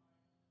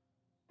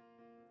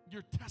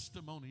 Your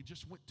testimony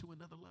just went to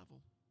another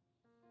level.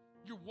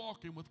 You're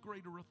walking with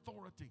greater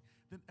authority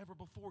than ever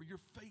before. Your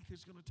faith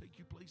is going to take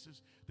you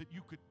places that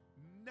you could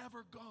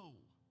never go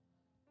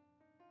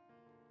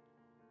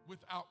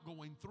without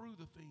going through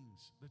the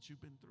things that you've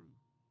been through.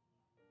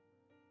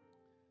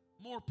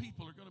 More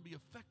people are going to be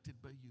affected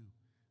by you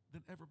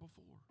than ever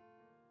before.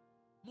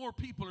 More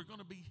people are going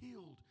to be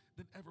healed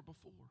than ever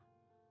before.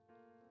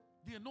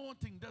 The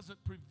anointing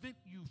doesn't prevent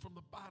you from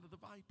the bite of the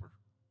viper,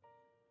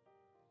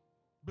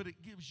 but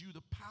it gives you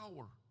the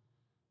power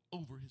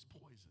over his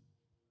poison.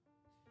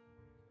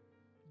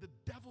 The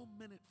devil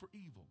meant it for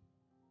evil,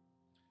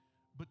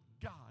 but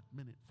God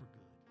meant it for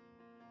good.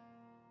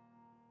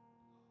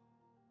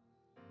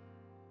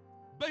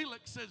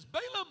 Balak says,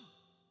 Balaam,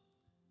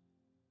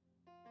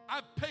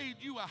 I've paid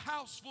you a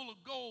house full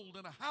of gold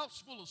and a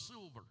house full of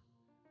silver.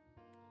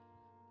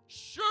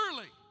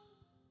 Surely,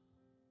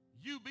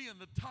 you being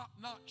the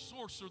top-notch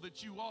sorcerer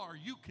that you are,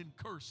 you can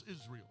curse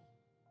Israel.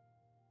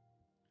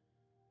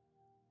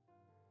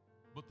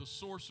 But the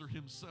sorcerer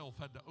himself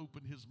had to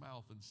open his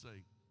mouth and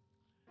say,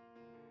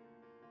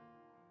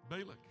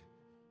 Balak,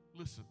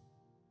 listen,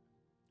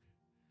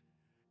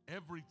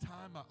 every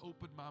time I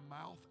open my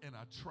mouth and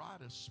I try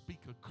to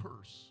speak a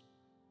curse,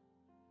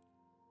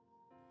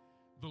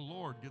 the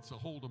Lord gets a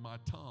hold of my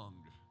tongue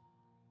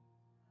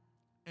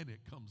and it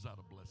comes out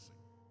a blessing.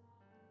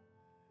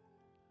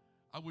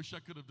 I wish I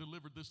could have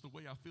delivered this the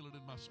way I feel it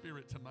in my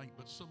spirit tonight,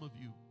 but some of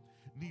you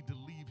need to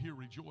leave here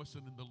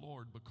rejoicing in the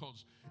Lord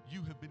because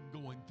you have been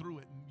going through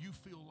it and you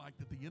feel like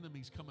that the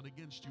enemy's coming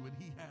against you, and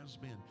he has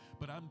been.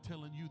 But I'm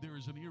telling you, there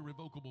is an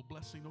irrevocable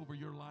blessing over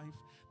your life.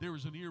 There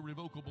is an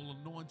irrevocable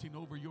anointing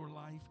over your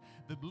life.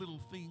 The little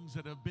things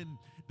that have been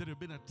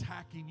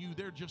attacking you,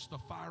 they're just the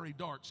fiery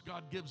darts.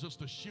 God gives us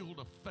the shield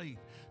of faith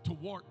to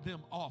ward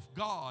them off.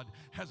 God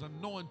has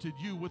anointed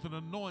you with an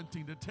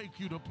anointing to take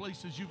you to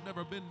places you've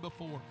never been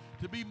before,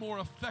 to be more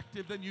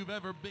effective than you've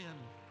ever been.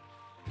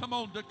 Come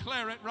on,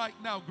 declare it right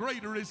now.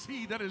 Greater is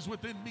he that is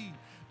within me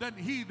than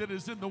he that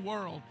is in the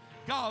world.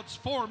 God's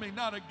for me,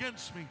 not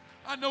against me.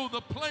 I know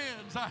the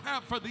plans I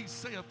have for thee,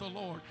 saith the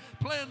Lord.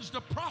 Plans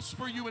to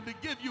prosper you and to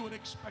give you an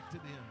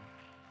expected end.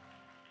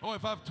 Oh,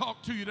 if I've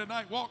talked to you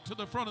tonight, walk to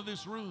the front of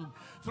this room.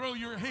 Throw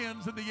your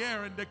hands in the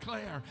air and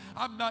declare,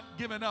 I'm not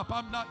giving up.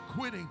 I'm not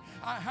quitting.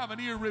 I have an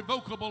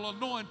irrevocable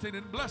anointing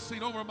and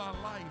blessing over my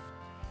life.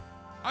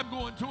 I'm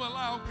going to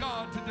allow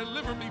God to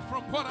deliver me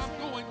from what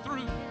I'm going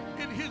through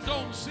in his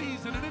own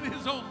season and in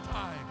his own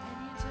time,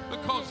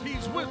 because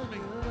he's with me.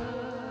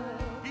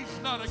 He's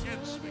not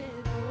against me.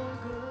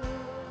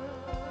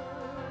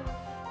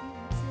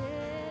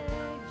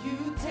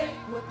 You take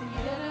what the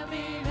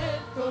enemy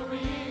meant for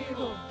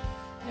evil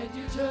and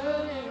you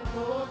turn it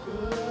for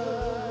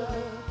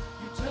good.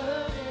 You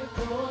turn it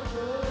for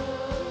good.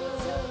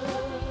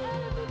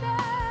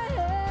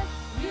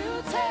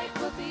 You take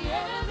what the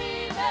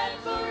enemy meant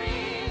for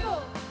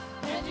evil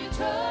and you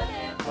turn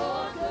it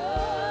for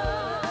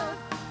good.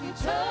 You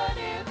turn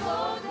it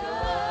for good.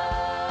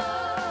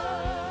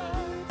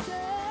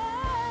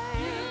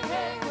 You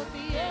take what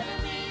the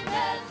enemy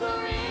meant for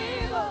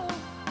evil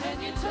and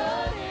you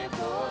turn it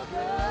for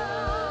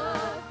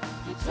good.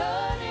 You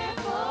turn it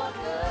for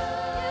good.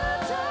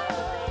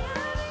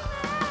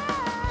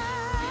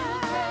 You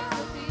take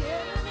what the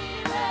enemy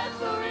meant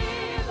for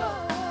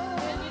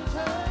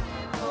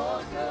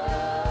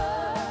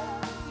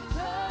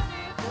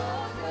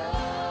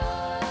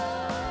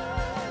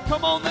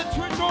Come on, let's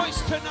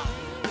rejoice tonight.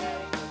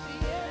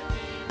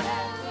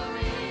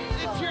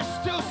 If you're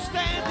still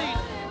standing,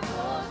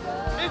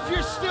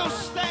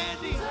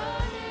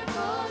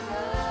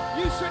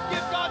 you should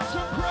give God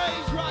some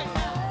praise right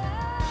now.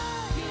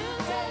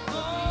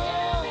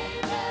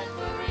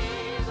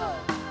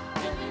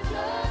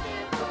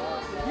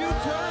 You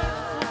turn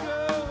it for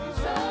good.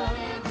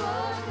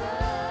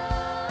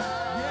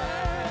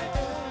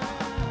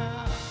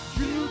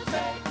 You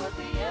take what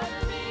the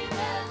enemy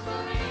meant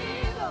for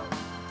evil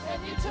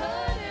and you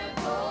turn it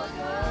for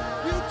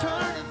good. You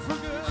turn it for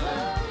good.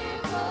 Turn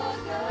it for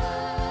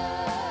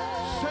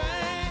good.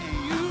 Say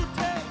you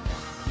take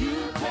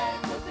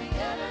what the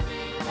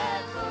enemy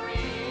meant for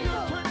evil.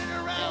 You turn it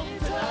around You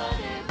tonight.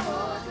 turn it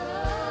for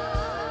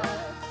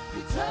good.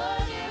 You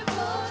turn it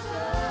for good.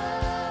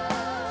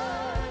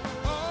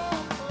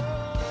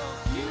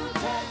 You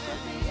take what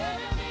the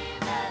enemy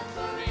meant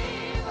for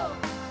evil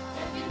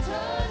and you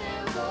turn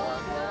it for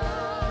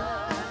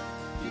good.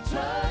 You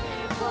turn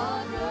it for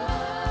good.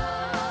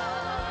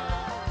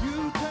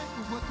 You take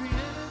what the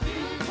enemy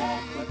You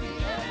take what the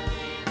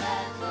enemy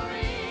meant for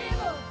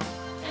evil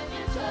and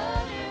you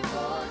turn it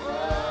for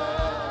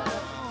good.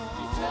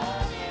 You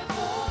turn it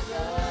for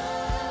good.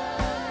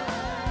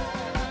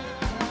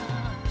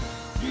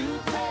 You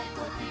take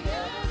what the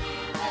enemy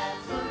meant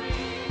for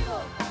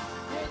evil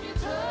and you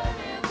turn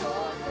it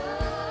for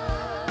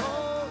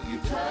good. You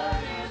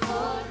turn it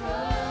for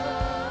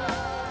good.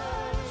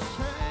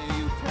 say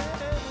you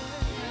take.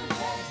 You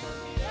take what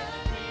the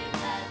enemy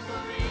meant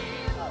for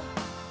evil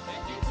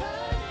and you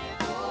turn it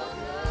for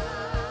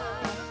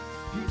good.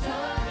 You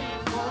turn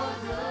it for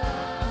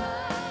good.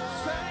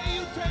 Say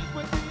you take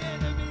what the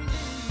enemy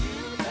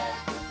You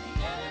take what the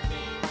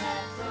enemy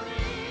meant for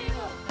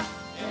evil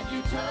and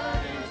you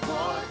turn it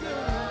for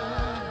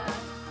good.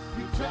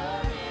 You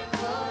turn it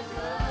for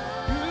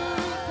good. You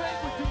take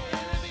what the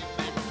enemy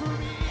meant for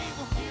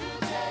evil. You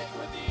take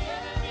what the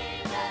enemy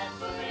meant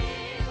for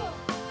evil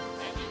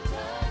and you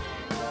turn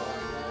it for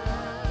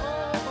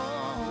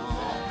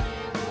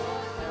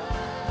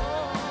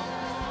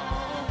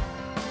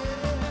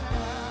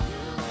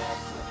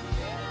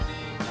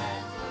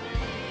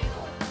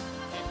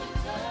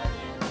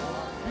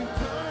You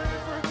turn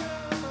it for good.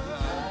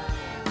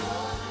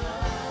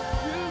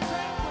 You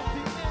take what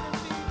the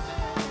enemy You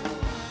take.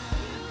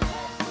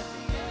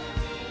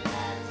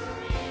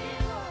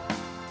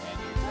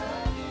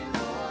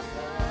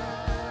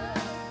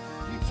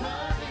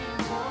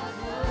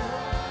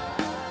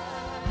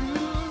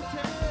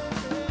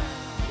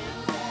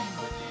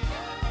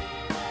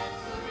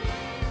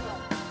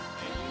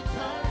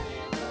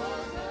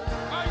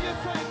 Are you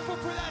thankful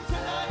for that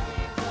tonight?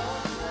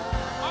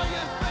 Are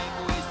you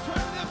thankful He's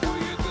turning it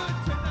for your good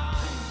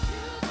tonight?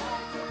 Yeah.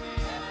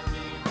 Turn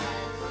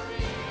it for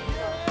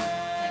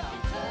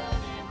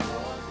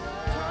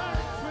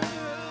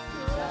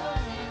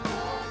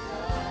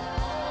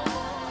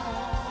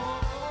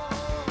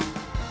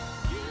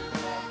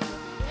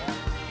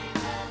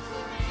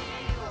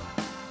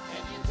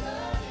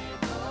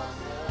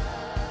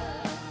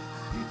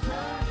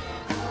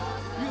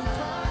You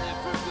turn it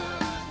for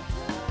good.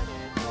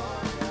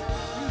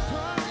 You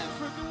turn it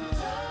for good.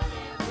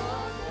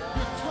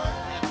 You turn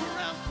it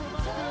around for my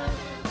good.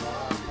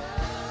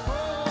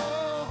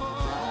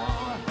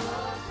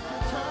 You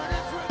turn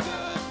it for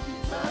good.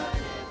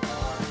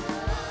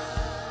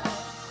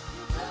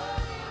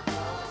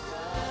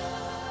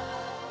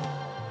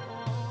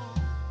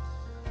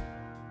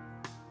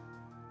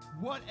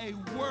 What a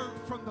word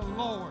from the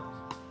Lord.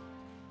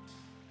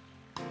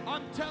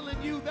 I'm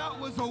telling you, that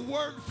was a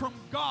word from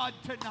God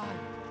tonight.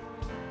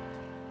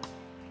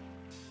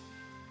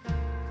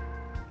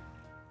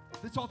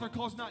 This altar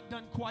call's not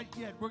done quite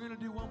yet. We're going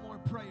to do one more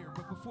prayer.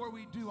 But before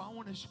we do, I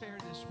want to share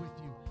this with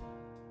you.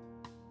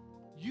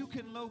 You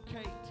can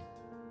locate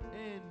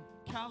in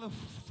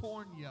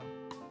California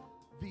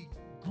the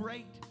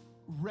great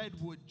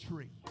redwood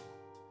tree.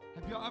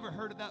 Have y'all ever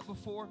heard of that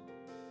before?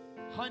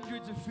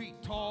 Hundreds of feet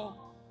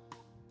tall,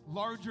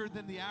 larger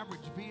than the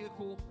average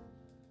vehicle,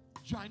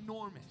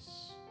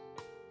 ginormous.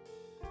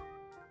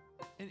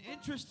 An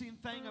interesting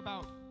thing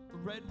about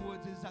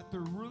redwoods is that the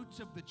roots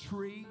of the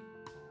tree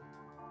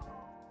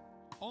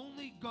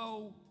only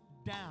go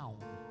down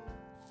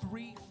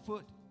 3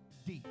 foot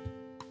deep.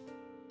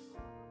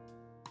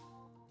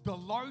 The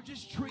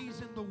largest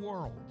trees in the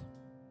world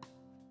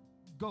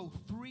go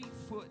 3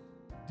 foot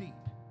deep.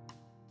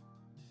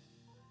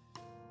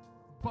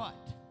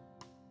 But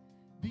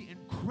the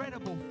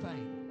incredible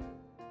thing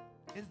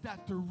is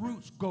that the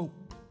roots go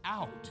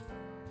out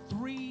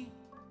 3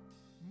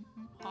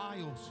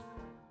 miles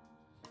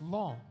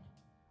long.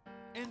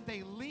 And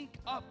they link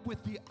up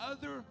with the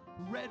other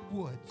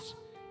redwoods,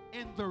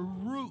 and the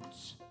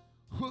roots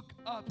hook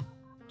up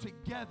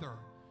together.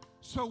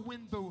 So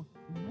when the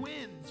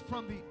winds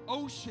from the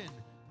ocean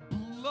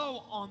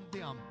blow on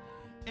them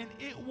and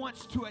it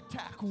wants to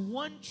attack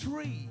one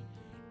tree,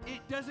 it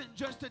doesn't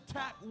just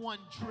attack one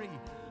tree,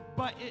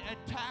 but it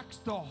attacks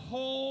the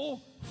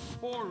whole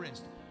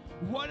forest.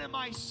 What am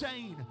I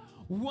saying?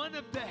 one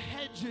of the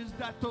hedges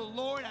that the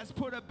Lord has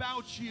put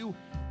about you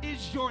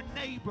is your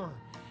neighbor,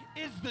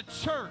 is the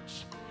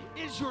church,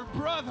 is your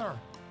brother.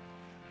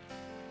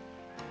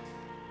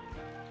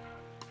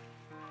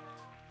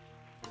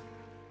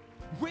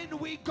 When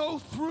we go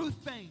through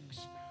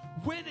things,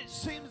 when it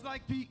seems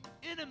like the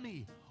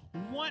enemy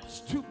wants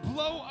to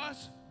blow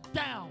us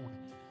down,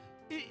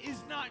 he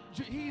is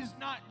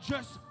not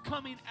just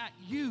coming at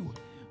you,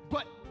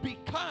 but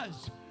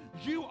because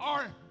you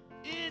are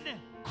in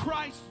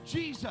Christ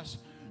Jesus,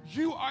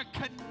 you are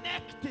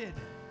connected.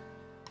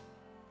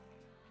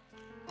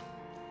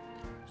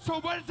 So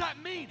what does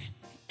that mean?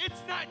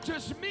 It's not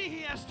just me he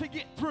has to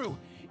get through.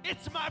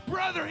 It's my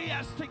brother he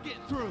has to get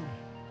through.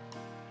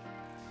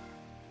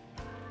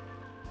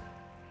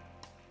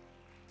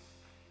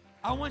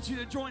 I want you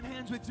to join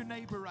hands with your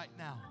neighbor right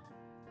now.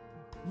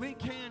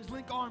 Link hands,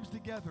 link arms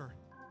together.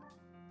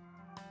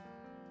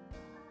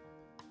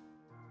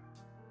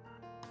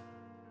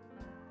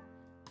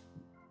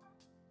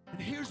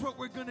 And here's what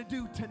we're going to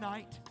do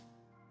tonight.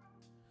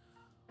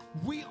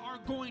 We are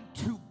going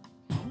to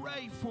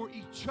pray for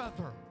each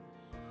other.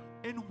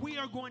 And we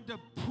are going to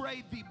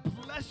pray the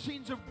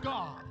blessings of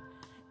God.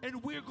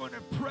 And we're going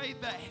to pray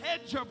the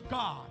hedge of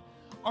God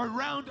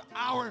around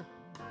our.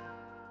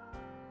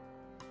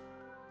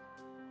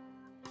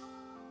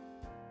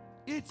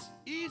 It's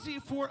easy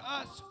for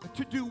us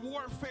to do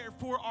warfare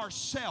for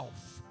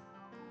ourselves.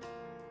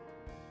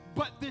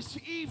 But this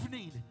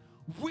evening,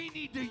 we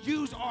need to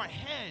use our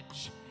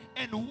hedge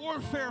and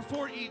warfare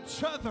for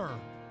each other.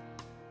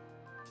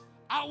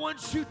 I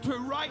want you to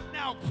right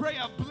now pray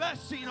a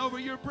blessing over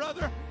your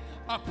brother,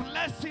 a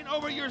blessing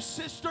over your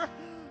sister.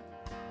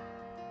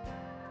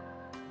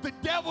 The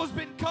devil's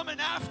been coming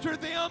after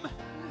them,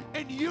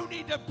 and you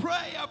need to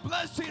pray a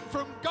blessing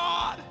from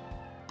God.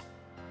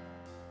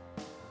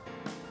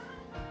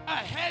 A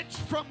hedge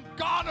from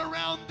God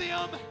around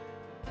them.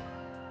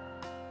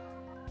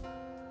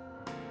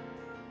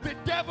 The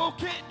devil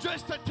can't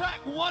just attack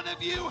one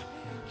of you.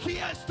 He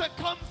has to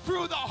come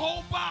through the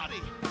whole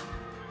body.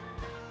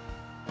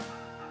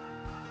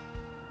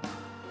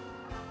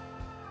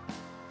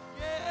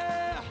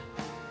 Yeah.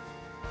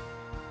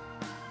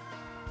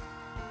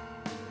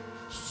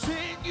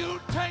 Sin, you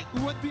take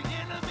what the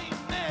enemy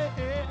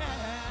meant.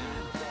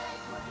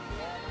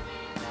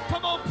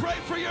 Come on, pray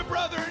for your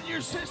brother and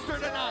your sister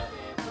tonight.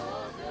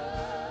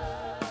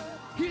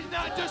 He's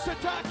not just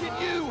attacking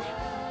you.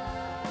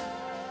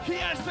 He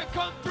has to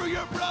come through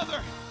your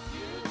brother.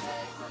 You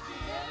take what the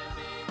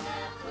enemy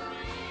meant for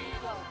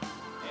evil,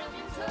 and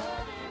you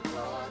turn it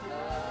for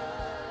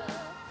good.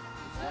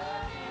 You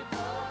turn it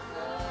for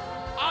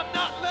good. I'm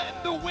not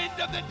letting the wind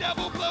of the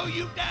devil blow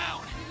you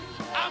down.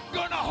 I'm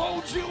going to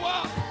hold you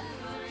up.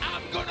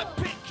 I'm going to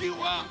pick you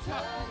up. You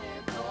turn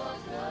it for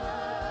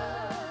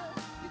good.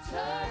 You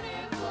turn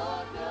it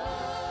for good.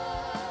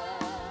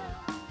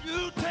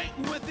 You take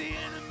what the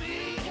enemy.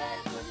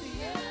 Take what the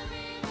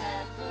enemy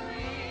meant for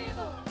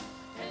evil,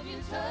 and you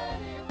turn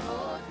it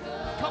for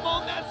good. Come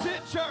on, that's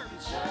it,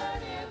 church.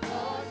 Turn it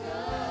for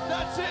good.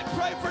 That's it.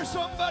 Pray for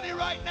somebody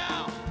right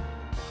now.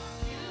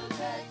 You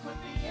take what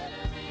the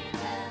enemy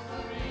meant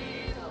for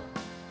evil,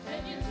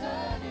 and you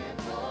turn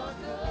it for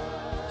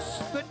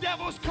good. The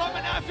devil's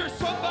coming after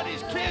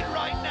somebody's kid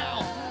right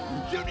now.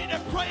 You need to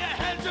pray a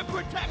hedge of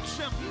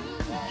protection.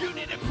 You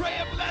need to pray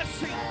a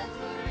blessing.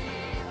 For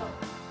evil,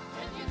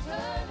 and you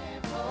turn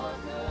it for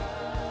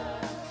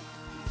good.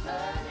 You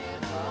turn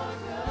it for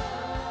good.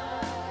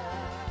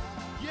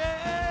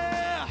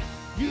 Yeah.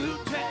 You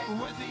take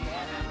what the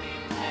enemy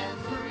meant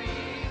for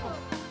evil.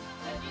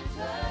 And you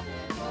turn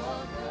it for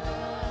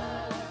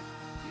good.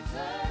 You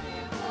turn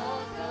it for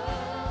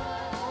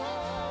good.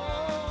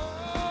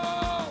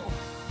 Oh.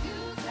 You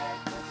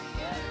take what the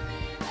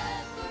enemy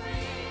meant for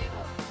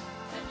evil,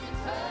 and you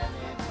turn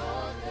it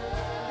for good.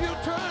 You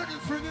turn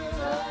it for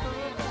good.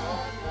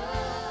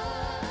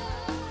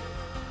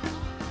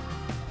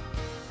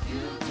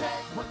 You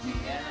take what the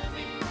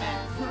enemy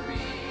meant for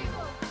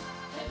evil,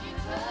 and you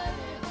turn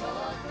it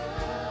for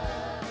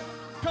good.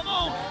 Come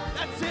on,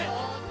 that's it.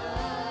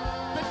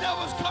 The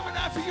devil's coming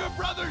after your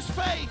brother's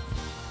faith.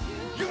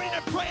 You need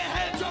to pray a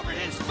hedge over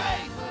his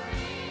faith.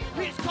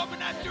 He's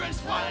coming after his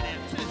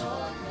finances.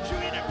 You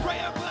need to pray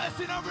a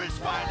blessing over his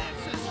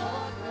finances.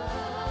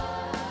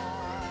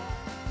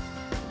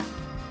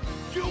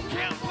 You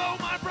can't blow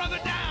my brother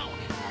down.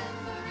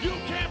 You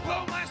can't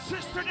blow my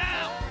sister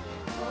down.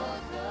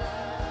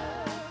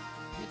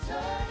 You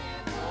turn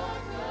it for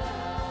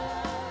good.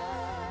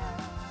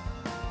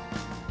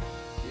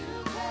 You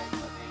take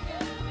what the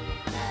enemy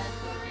meant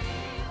for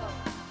evil,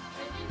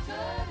 and you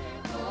turn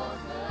it for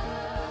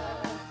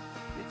good.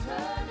 You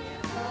turn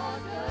it for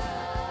good.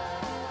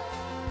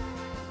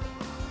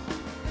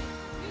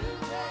 You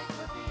take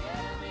what the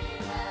enemy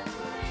meant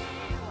for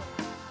evil,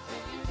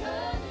 and you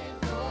turn it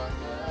for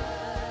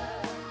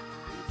good.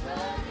 You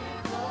turn it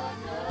for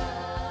good.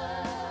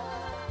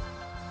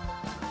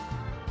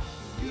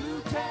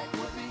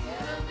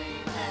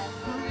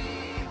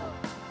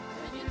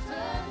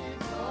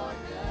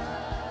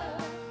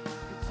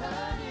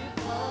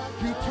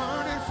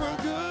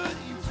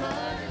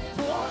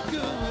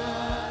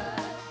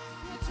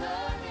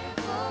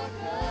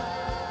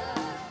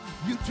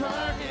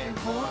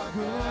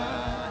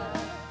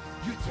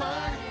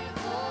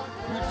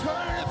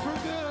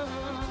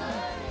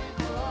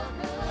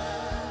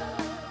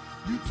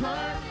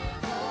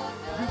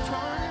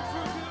 turn it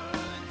for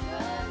good.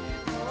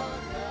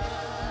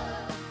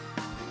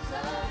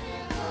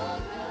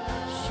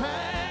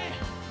 Say,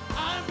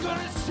 I'm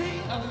gonna see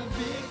a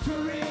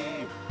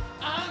victory.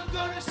 I'm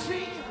gonna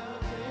see a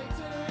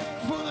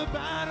victory. For the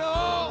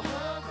battle.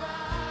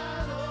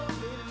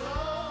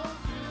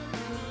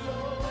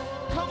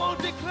 Come on,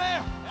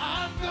 declare,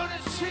 I'm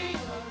gonna see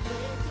a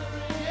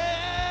victory.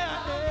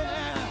 Yeah,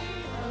 yeah.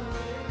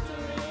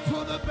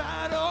 For the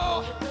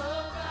battle.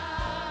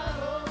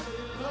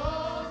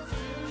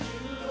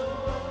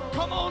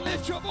 Come on,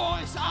 lift your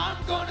voice. I'm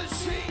gonna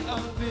see a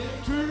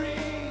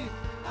victory.